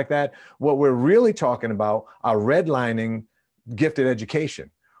and things like that, what we're really talking about are redlining gifted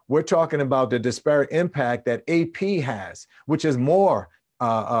education. We're talking about the disparate impact that AP has, which is more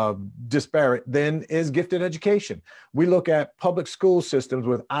disparate than is gifted education. We look at public school systems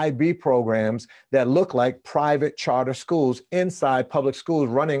with IB programs that look like private charter schools inside public schools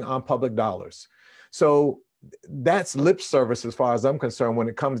running on public dollars. So that's lip service as far as I'm concerned when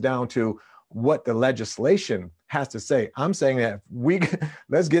it comes down to what the legislation has to say. I'm saying that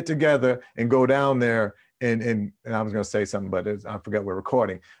let's get together and go down there and I was going to say something, but I forgot we're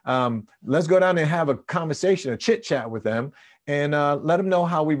recording. Let's go down there and have a conversation, a chit chat with them, and let them know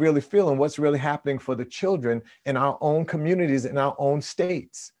how we really feel and what's really happening for the children in our own communities, in our own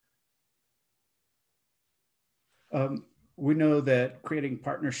states. We know that creating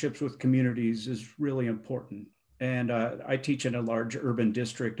partnerships with communities is really important. And I teach in a large urban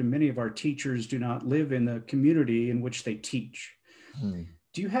district, and many of our teachers do not live in the community in which they teach.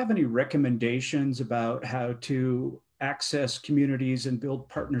 Do you have any recommendations about how to access communities and build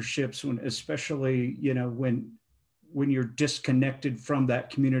partnerships when, especially, you know, when you're disconnected from that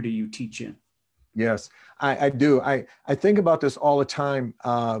community you teach in? Yes, I do. I think about this all the time,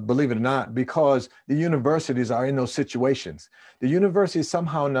 believe it or not, because the universities are in those situations. The universities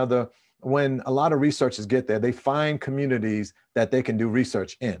somehow or another, when a lot of researchers get there, they find communities that they can do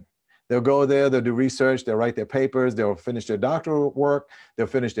research in. They'll go there, they'll do research, they'll write their papers, they'll finish their doctoral work, they'll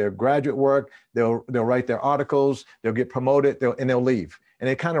finish their graduate work, they'll write their articles, they'll get promoted, and they'll leave. And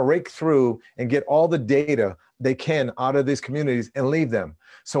they kind of rake through and get all the data they can out of these communities and leave them.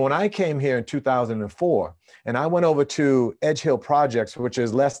 So when I came here in 2004, and I went over to Edge Hill Projects, which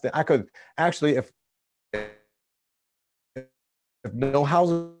is less than, I could actually, if no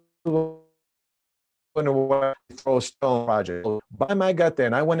houses throw a stone project. By the time I got there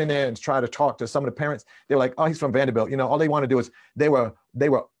and I went in there and tried to talk to some of the parents, they were like, oh, he's from Vanderbilt. You know, all they want to do is they were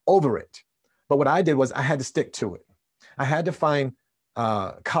over it. But what I did was I had to stick to it. I had to find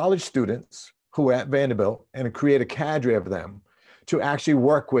college students who were at Vanderbilt and create a cadre of them to actually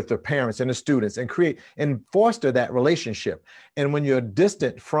work with the parents and the students and create and foster that relationship. And when you're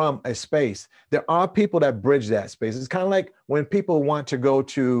distant from a space, there are people that bridge that space. It's kind of like when people want to go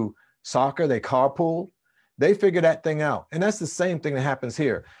to soccer, they carpool, they figure that thing out. And that's the same thing that happens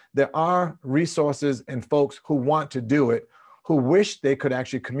here. There are resources and folks who want to do it, who wish they could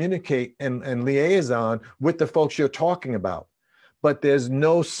actually communicate and liaison with the folks you're talking about. But there's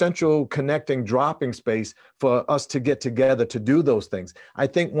no central connecting dropping space for us to get together to do those things. I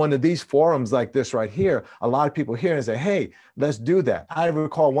think one of these forums like this right here, a lot of people hear and say, hey, let's do that. I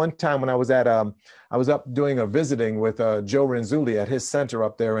recall one time when I was at, I was up doing a visiting with Joe Renzulli at his center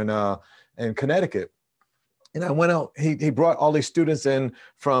up there in Connecticut. And I went out, he brought all these students in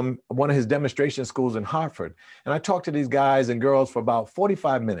from one of his demonstration schools in Hartford. And I talked to these guys and girls for about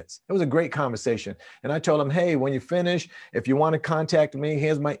 45 minutes. It was a great conversation. And I told them, hey, when you finish, if you want to contact me,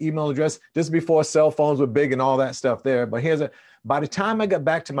 here's my email address. This is before cell phones were big and all that stuff there. But by the time I got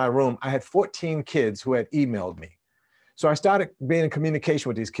back to my room, I had 14 kids who had emailed me. So I started being in communication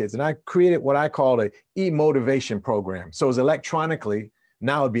with these kids. And I created what I call a e-motivation program. So it was electronically.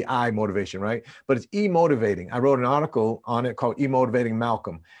 Now it'd be I-motivation, right? But it's e-motivating. I wrote an article on it called E-Motivating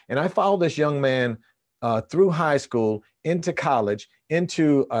Malcolm. And I followed this young man through high school, into college,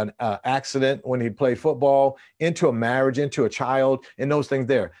 into an accident when he played football, into a marriage, into a child, and those things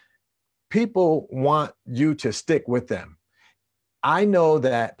there. People want you to stick with them. I know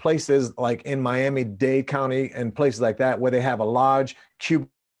that places like in Miami-Dade County and places like that, where they have a large Cuban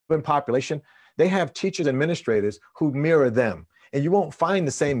population, they have teachers and administrators who mirror them. And you won't find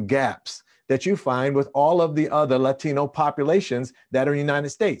the same gaps that you find with all of the other Latino populations that are in the United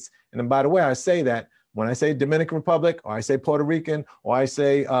States. And then, by the way, I say that when I say Dominican Republic, or I say Puerto Rican, or I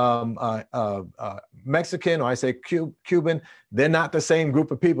say Mexican, or I say Cuban, they're not the same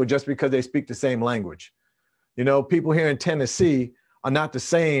group of people just because they speak the same language. You know, people here in Tennessee are not the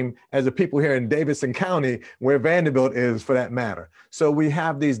same as the people here in Davidson County, where Vanderbilt is, for that matter. So we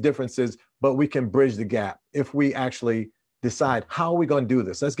have these differences, but we can bridge the gap if we actually decide how are we going to do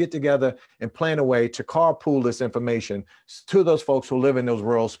this. Let's get together and plan a way to carpool this information to those folks who live in those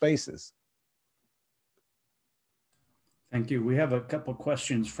rural spaces. Thank you. We have a couple of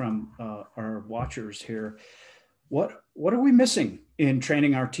questions from our watchers here. What are we missing in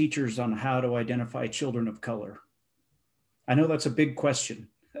training our teachers on how to identify children of color? I know that's a big question.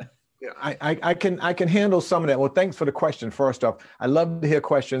 Yeah, I can handle some of that. Well, thanks for the question. First off, I love to hear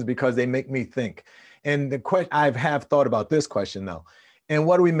questions because they make me think. And the question, I have thought about this question though. And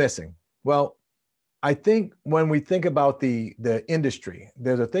what are we missing? Well, I think when we think about the industry,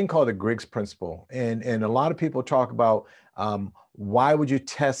 there's a thing called the Griggs principle. And a lot of people talk about why would you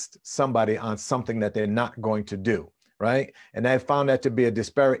test somebody on something that they're not going to do, right? And I found that to be a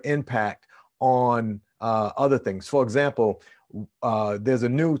disparate impact on other things. For example, there's a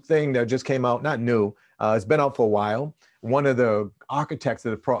new thing that just came out, not new, it's been out for a while. One of the architects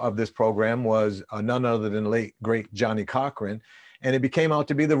of this program was none other than the late, great Johnny Cochran, and it became out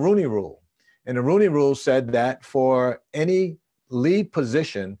to be the Rooney Rule. And the Rooney Rule said that for any lead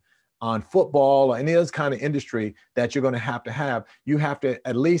position on football or any other kind of industry that you're going to have, you have to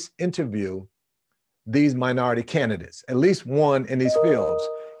at least interview these minority candidates, at least one in these fields.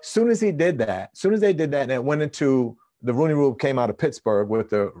 Soon as they did that, and it went into the Rooney Rule came out of Pittsburgh with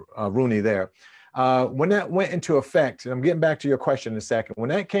the Rooney there. When that went into effect, and I'm getting back to your question in a second, when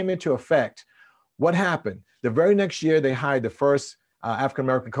that came into effect, what happened? The very next year, they hired the first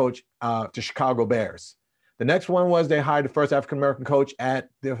African-American coach to Chicago Bears. The next one was they hired the first African-American coach at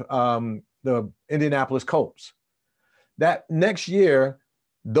the Indianapolis Colts. That next year,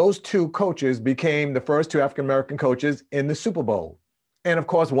 those two coaches became the first two African-American coaches in the Super Bowl. And of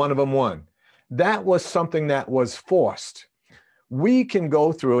course, one of them won. That was something that was forced. We can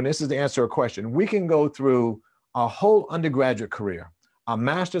go through, and this is the answer to a question, we can go through our whole undergraduate career, our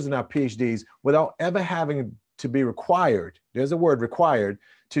master's and our PhDs, without ever having to be required, there's a word required,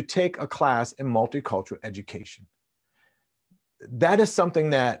 to take a class in multicultural education. That is something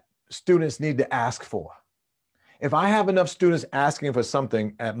that students need to ask for. If I have enough students asking for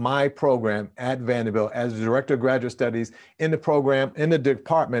something at my program at Vanderbilt as the Director of Graduate Studies in the program, in the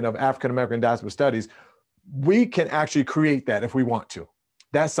Department of African American and Diaspora Studies, we can actually create that if we want to.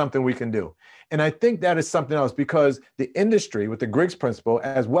 That's something we can do. And I think that is something else because the industry with the Griggs principle,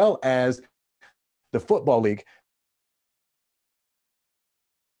 as well as the Football League,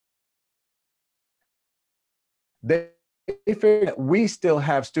 they figure that we still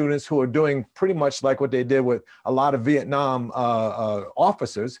have students who are doing pretty much like what they did with a lot of Vietnam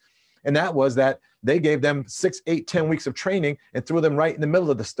officers. And that was that they gave them 6, 8, 10 weeks of training and threw them right in the middle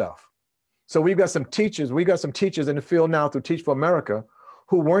of the stuff. So we've got some teachers in the field now through Teach for America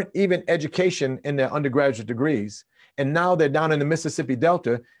who weren't even education in their undergraduate degrees. And now they're down in the Mississippi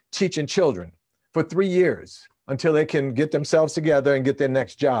Delta teaching children for 3 years until they can get themselves together and get their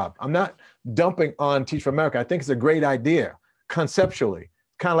next job. I'm not dumping on Teach for America. I think it's a great idea conceptually.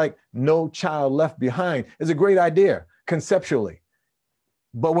 Kind of like No Child Left Behind is a great idea conceptually.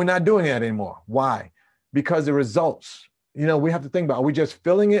 But we're not doing that anymore. Why? Because the results, we have to think about, are we just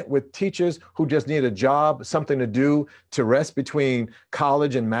filling it with teachers who just need a job, something to do to rest between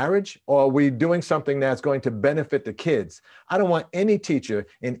college and marriage? Or are we doing something that's going to benefit the kids? I don't want any teacher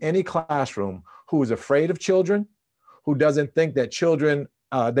in any classroom who is afraid of children, who doesn't think that children,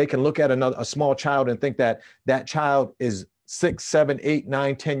 they can look at a small child and think that that child is 6, 7, 8,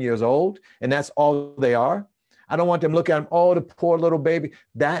 9, 10 years old, and that's all they are. I don't want them to look at them, oh, the poor little baby.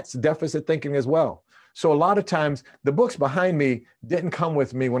 That's deficit thinking as well. So a lot of times the books behind me didn't come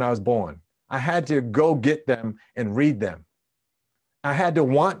with me when I was born. I had to go get them and read them. I had to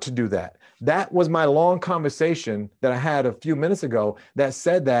want to do that. That was my long conversation that I had a few minutes ago that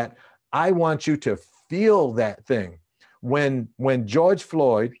said that I want you to feel that thing. When George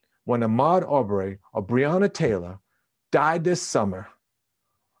Floyd, when Ahmaud Arbery or Breonna Taylor died this summer,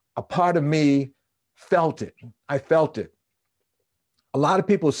 a part of me felt it. I felt it. A lot of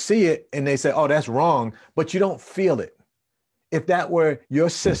people see it and they say, oh, that's wrong, but you don't feel it. If that were your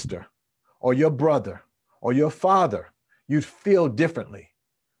sister or your brother or your father, you'd feel differently.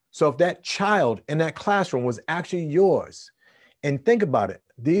 So if that child in that classroom was actually yours, and think about it,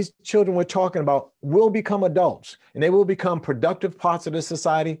 these children we're talking about will become adults and they will become productive parts of the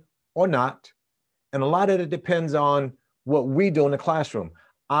society or not. And a lot of it depends on what we do in the classroom.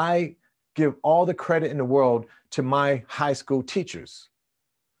 I give all the credit in the world to my high school teachers.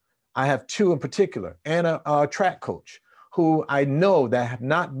 I have 2 in particular, and a track coach who I know that have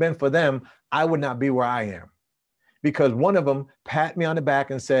not been for them, I would not be where I am. Because one of them pat me on the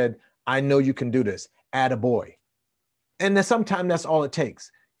back and said, I know you can do this, attaboy. And then sometimes that's all it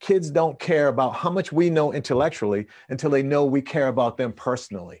takes. Kids don't care about how much we know intellectually until they know we care about them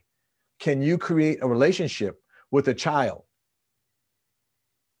personally. Can you create a relationship with a child?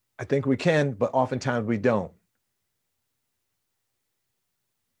 I think we can, but oftentimes we don't.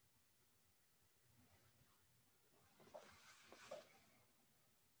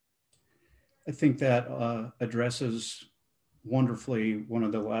 I think that addresses wonderfully one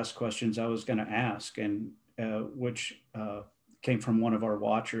of the last questions I was going to ask, and which came from one of our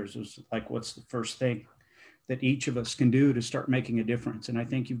watchers. It was like, what's the first thing that each of us can do to start making a difference? And I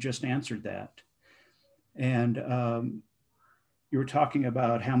think you've just answered that. And you were talking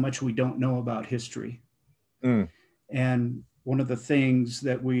about how much we don't know about history. And one of the things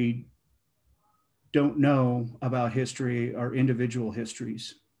that we don't know about history are individual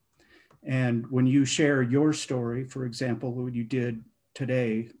histories. And when you share your story, for example, what you did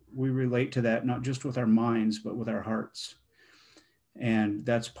today, we relate to that not just with our minds, but with our hearts. And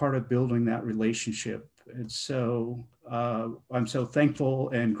that's part of building that relationship. And so I'm so thankful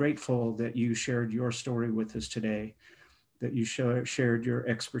and grateful that you shared your story with us today. that you shared your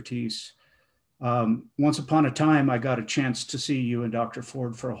expertise. Once upon a time, I got a chance to see you and Dr.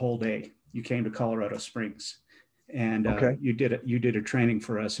 Ford for a whole day. You came to Colorado Springs, and you did a training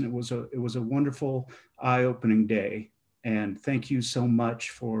for us, and it was a wonderful, eye-opening day. And thank you so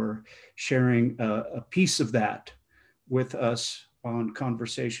much for sharing a piece of that with us on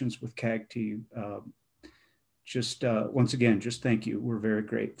Conversations with CAGT. Once again, just thank you. We're very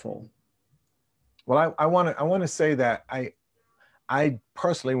grateful. Well, I want to say that I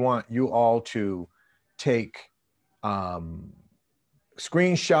personally want you all to take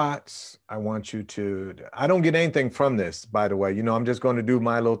screenshots. I want you to, I don't get anything from this, by the way. You know, I'm just going to do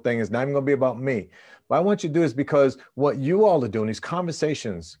my little thing. It's not even going to be about me. But I want you to do this because what you all are doing, these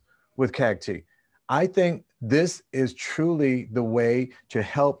conversations with CAGT, I think this is truly the way to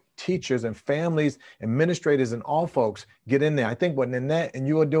help teachers and families, administrators, and all folks get in there. I think what Nanette and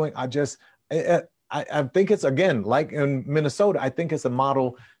you are doing, I think it's, again, like in Minnesota, I think it's a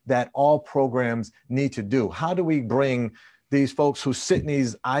model that all programs need to do. How do we bring these folks who sit in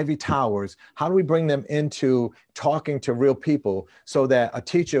these ivy towers, how do we bring them into talking to real people so that a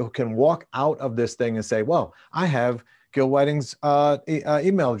teacher can walk out of this thing and say, well, I have Gil Whiting's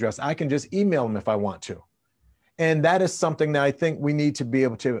email address. I can just email him if I want to. And that is something that I think we need to be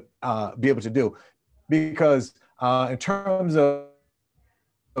able to do, because in terms of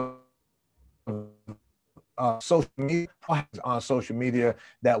social media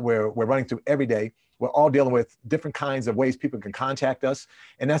that we're running through every day, we're all dealing with different kinds of ways people can contact us.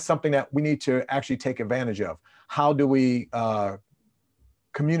 And that's something that we need to actually take advantage of. How do we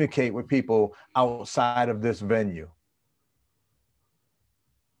communicate with people outside of this venue?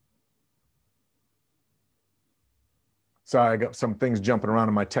 Sorry, I got some things jumping around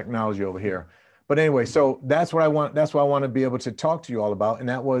in my technology over here. But anyway, so that's what I want. That's what I want to be able to talk to you all about. And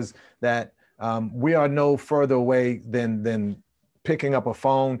that was that we are no further away than picking up a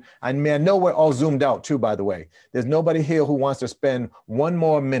phone. I mean, I know we're all zoomed out too, by the way. There's nobody here who wants to spend one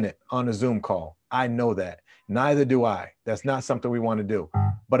more minute on a Zoom call. I know that. Neither do I. That's not something we want to do.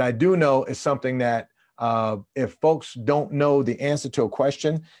 But I do know it's something that if folks don't know the answer to a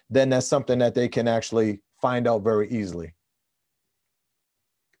question, then that's something that they can actually find out very easily.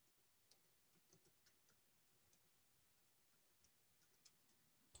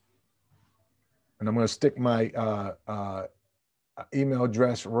 And I'm going to stick my email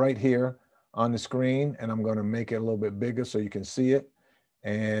address right here on the screen, and I'm going to make it a little bit bigger so you can see it.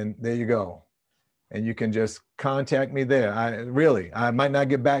 And there you go. And you can just contact me there. I might not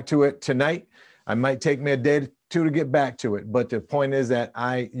get back to it tonight. I might take me a day or two to get back to it. But the point is that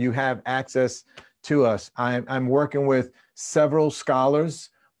you have access to us. I'm working with several scholars.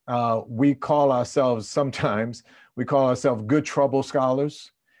 We call ourselves good trouble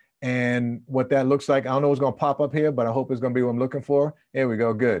scholars. And what that looks like, I don't know what's going to pop up here, but I hope it's going to be what I'm looking for. Here we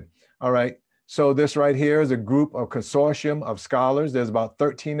go. Good. All right. So this right here is a group of consortium of scholars. There's about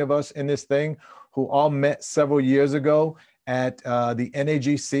 13 of us in this thing who all met several years ago at the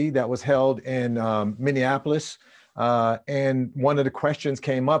NAGC that was held in Minneapolis. And one of the questions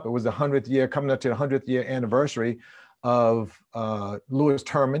came up. It was the 100th year, coming up to the 100th year anniversary of Louis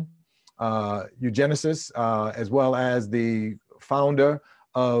Terman, eugenicist, as well as the founder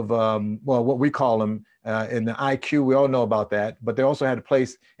of, what we call them in the IQ, we all know about that, but they also had a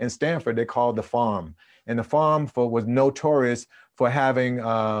place in Stanford they called the Farm. And the Farm was notorious for having,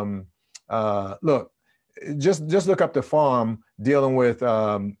 look, just look up the Farm dealing with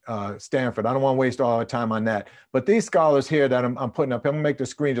Stanford. I don't want to waste all our time on that. But these scholars here that I'm putting up, I'm gonna make the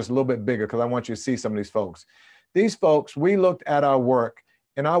screen just a little bit bigger because I want you to see some of these folks. These folks, we looked at our work,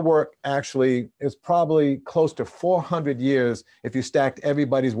 and our work actually is probably close to 400 years if you stacked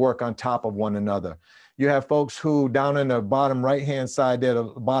everybody's work on top of one another. You have folks who down in the bottom right-hand side there, the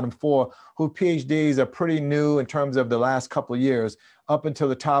bottom four, whose PhDs are pretty new in terms of the last couple of years. Up until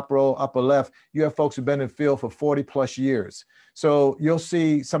the top row, upper left, you have folks who've been in the field for 40 plus years. So you'll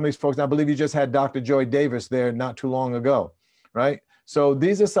see some of these folks, and I believe you just had Dr. Joy Davis there not too long ago, right? So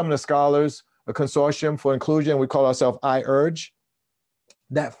these are some of the scholars, a consortium for inclusion, we call ourselves iUrge,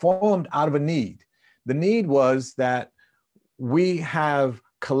 that formed out of a need. The need was that we have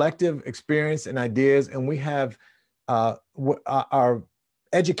collective experience and ideas, and we have our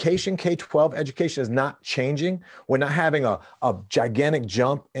education, K-12 education is not changing. We're not having a gigantic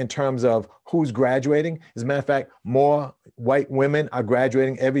jump in terms of who's graduating. As a matter of fact, more white women are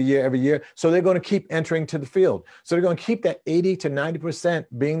graduating every year. So they're going to keep entering to the field. So they're going to keep that 80 to 90%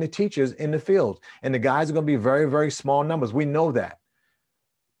 being the teachers in the field. And the guys are going to be very, very small numbers. We know that.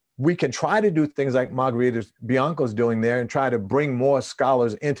 we can try to do things like Margarita Bianco's doing there and try to bring more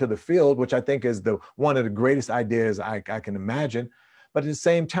scholars into the field, which I think is one of the greatest ideas I can imagine. But at the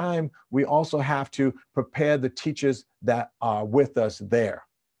same time, we also have to prepare the teachers that are with us there.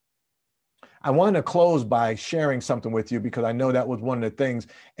 I want to close by sharing something with you because I know that was one of the things.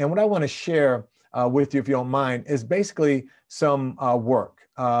 And what I want to share with you, if you don't mind, is basically some work.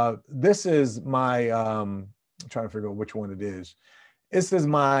 This is my, I'm trying to figure out which one it is. This is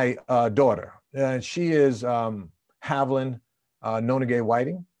my daughter. She is Haviland Gil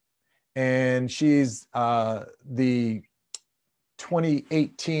Whiting, and she's the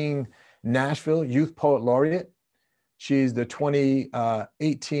 2018 Nashville Youth Poet Laureate. She's the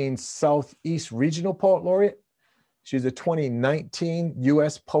 2018 Southeast Regional Poet Laureate. She's a 2019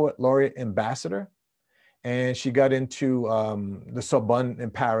 US Poet Laureate Ambassador. And she got into the Sorbonne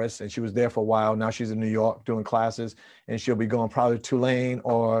in Paris, and she was there for a while. Now she's in New York doing classes, and she'll be going probably to Tulane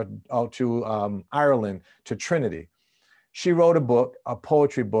or out to Ireland, to Trinity. She wrote a book, a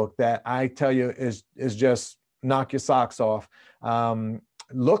poetry book that I tell you is just knock your socks off.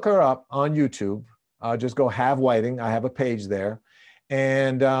 Look her up on YouTube. Just go Have Whiting. I have a page there.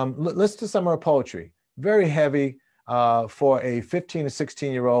 And listen to some of her poetry. Very heavy for a 15 to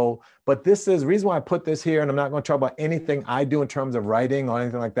 16-year-old. But this is the reason why I put this here, and I'm not going to talk about anything I do in terms of writing or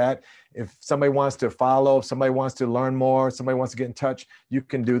anything like that. If somebody wants to follow, if somebody wants to learn more, somebody wants to get in touch, you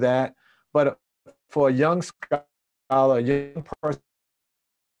can do that. But for a young scholar, a young person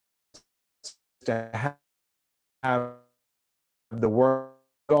to have the work,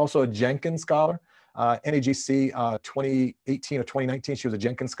 also a Jenkins scholar. NAGC 2018 or 2019, she was a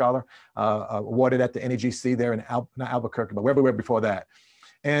Jenkins Scholar, awarded at the NAGC there in not Albuquerque, but everywhere before that.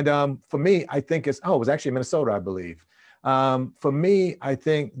 And for me, I think it was actually Minnesota, I believe. For me, I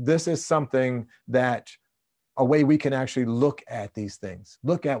think this is something that a way we can actually look at these things,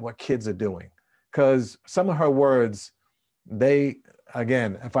 look at what kids are doing. Because some of her words,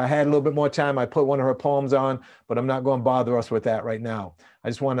 again, if I had a little bit more time, I'd put one of her poems on, but I'm not going to bother us with that right now. I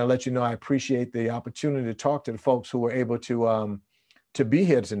just want to let you know I appreciate the opportunity to talk to the folks who were able to be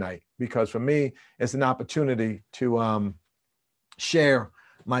here tonight, because for me, it's an opportunity to share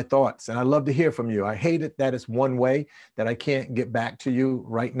my thoughts. And I love to hear from you. I hate it that it's one way, that I can't get back to you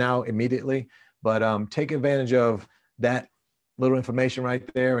right now immediately, but take advantage of that little information right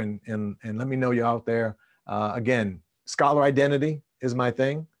there and let me know you're out there. Again, scholar identity is my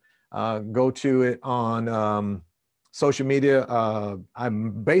thing. Go to it on social media.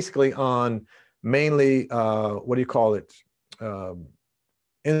 I'm basically on mainly, what do you call it?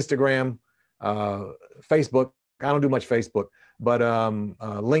 Instagram, Facebook. I don't do much Facebook, but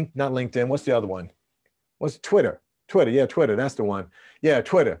not LinkedIn. What's the other one? What's Twitter? Twitter, yeah, Twitter. That's the one. Yeah,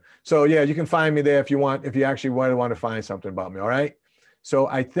 Twitter. So yeah, you can find me there if you actually want to find something about me. All right. So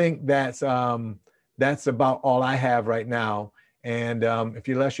I think that's about all I have right now. And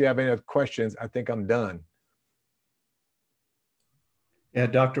unless you have any other questions, I think I'm done. Yeah,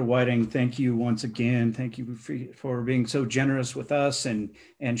 Dr. Whiting, thank you once again. Thank you for being so generous with us and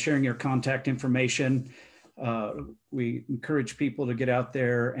sharing your contact information. We encourage people to get out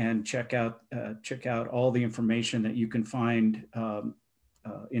there and check out all the information that you can find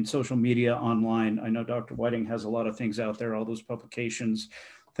in social media, online. I know Dr. Whiting has a lot of things out there, all those publications.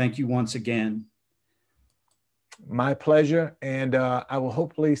 Thank you once again. My pleasure. And I will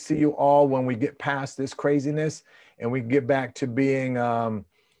hopefully see you all when we get past this craziness and we get back to being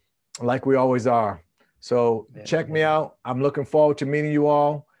like we always are. So check me out. I'm looking forward to meeting you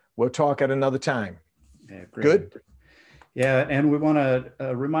all. We'll talk at another time. Yeah, great. Good. Yeah, and we want to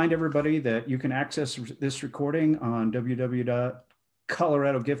remind everybody that you can access this recording on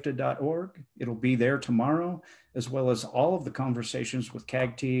www.coloradogifted.org. It'll be there tomorrow, as well as all of the conversations with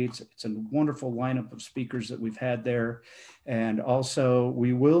CAGT. It's a wonderful lineup of speakers that we've had there. And also,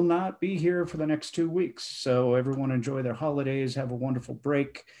 we will not be here for the next 2 weeks. So everyone enjoy their holidays, have a wonderful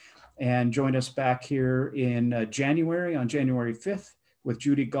break, and join us back here in January, on January 5th, with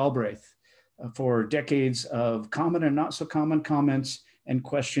Judy Galbraith for decades of common and not so common comments and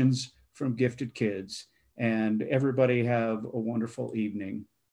questions from gifted kids. And everybody have a wonderful evening.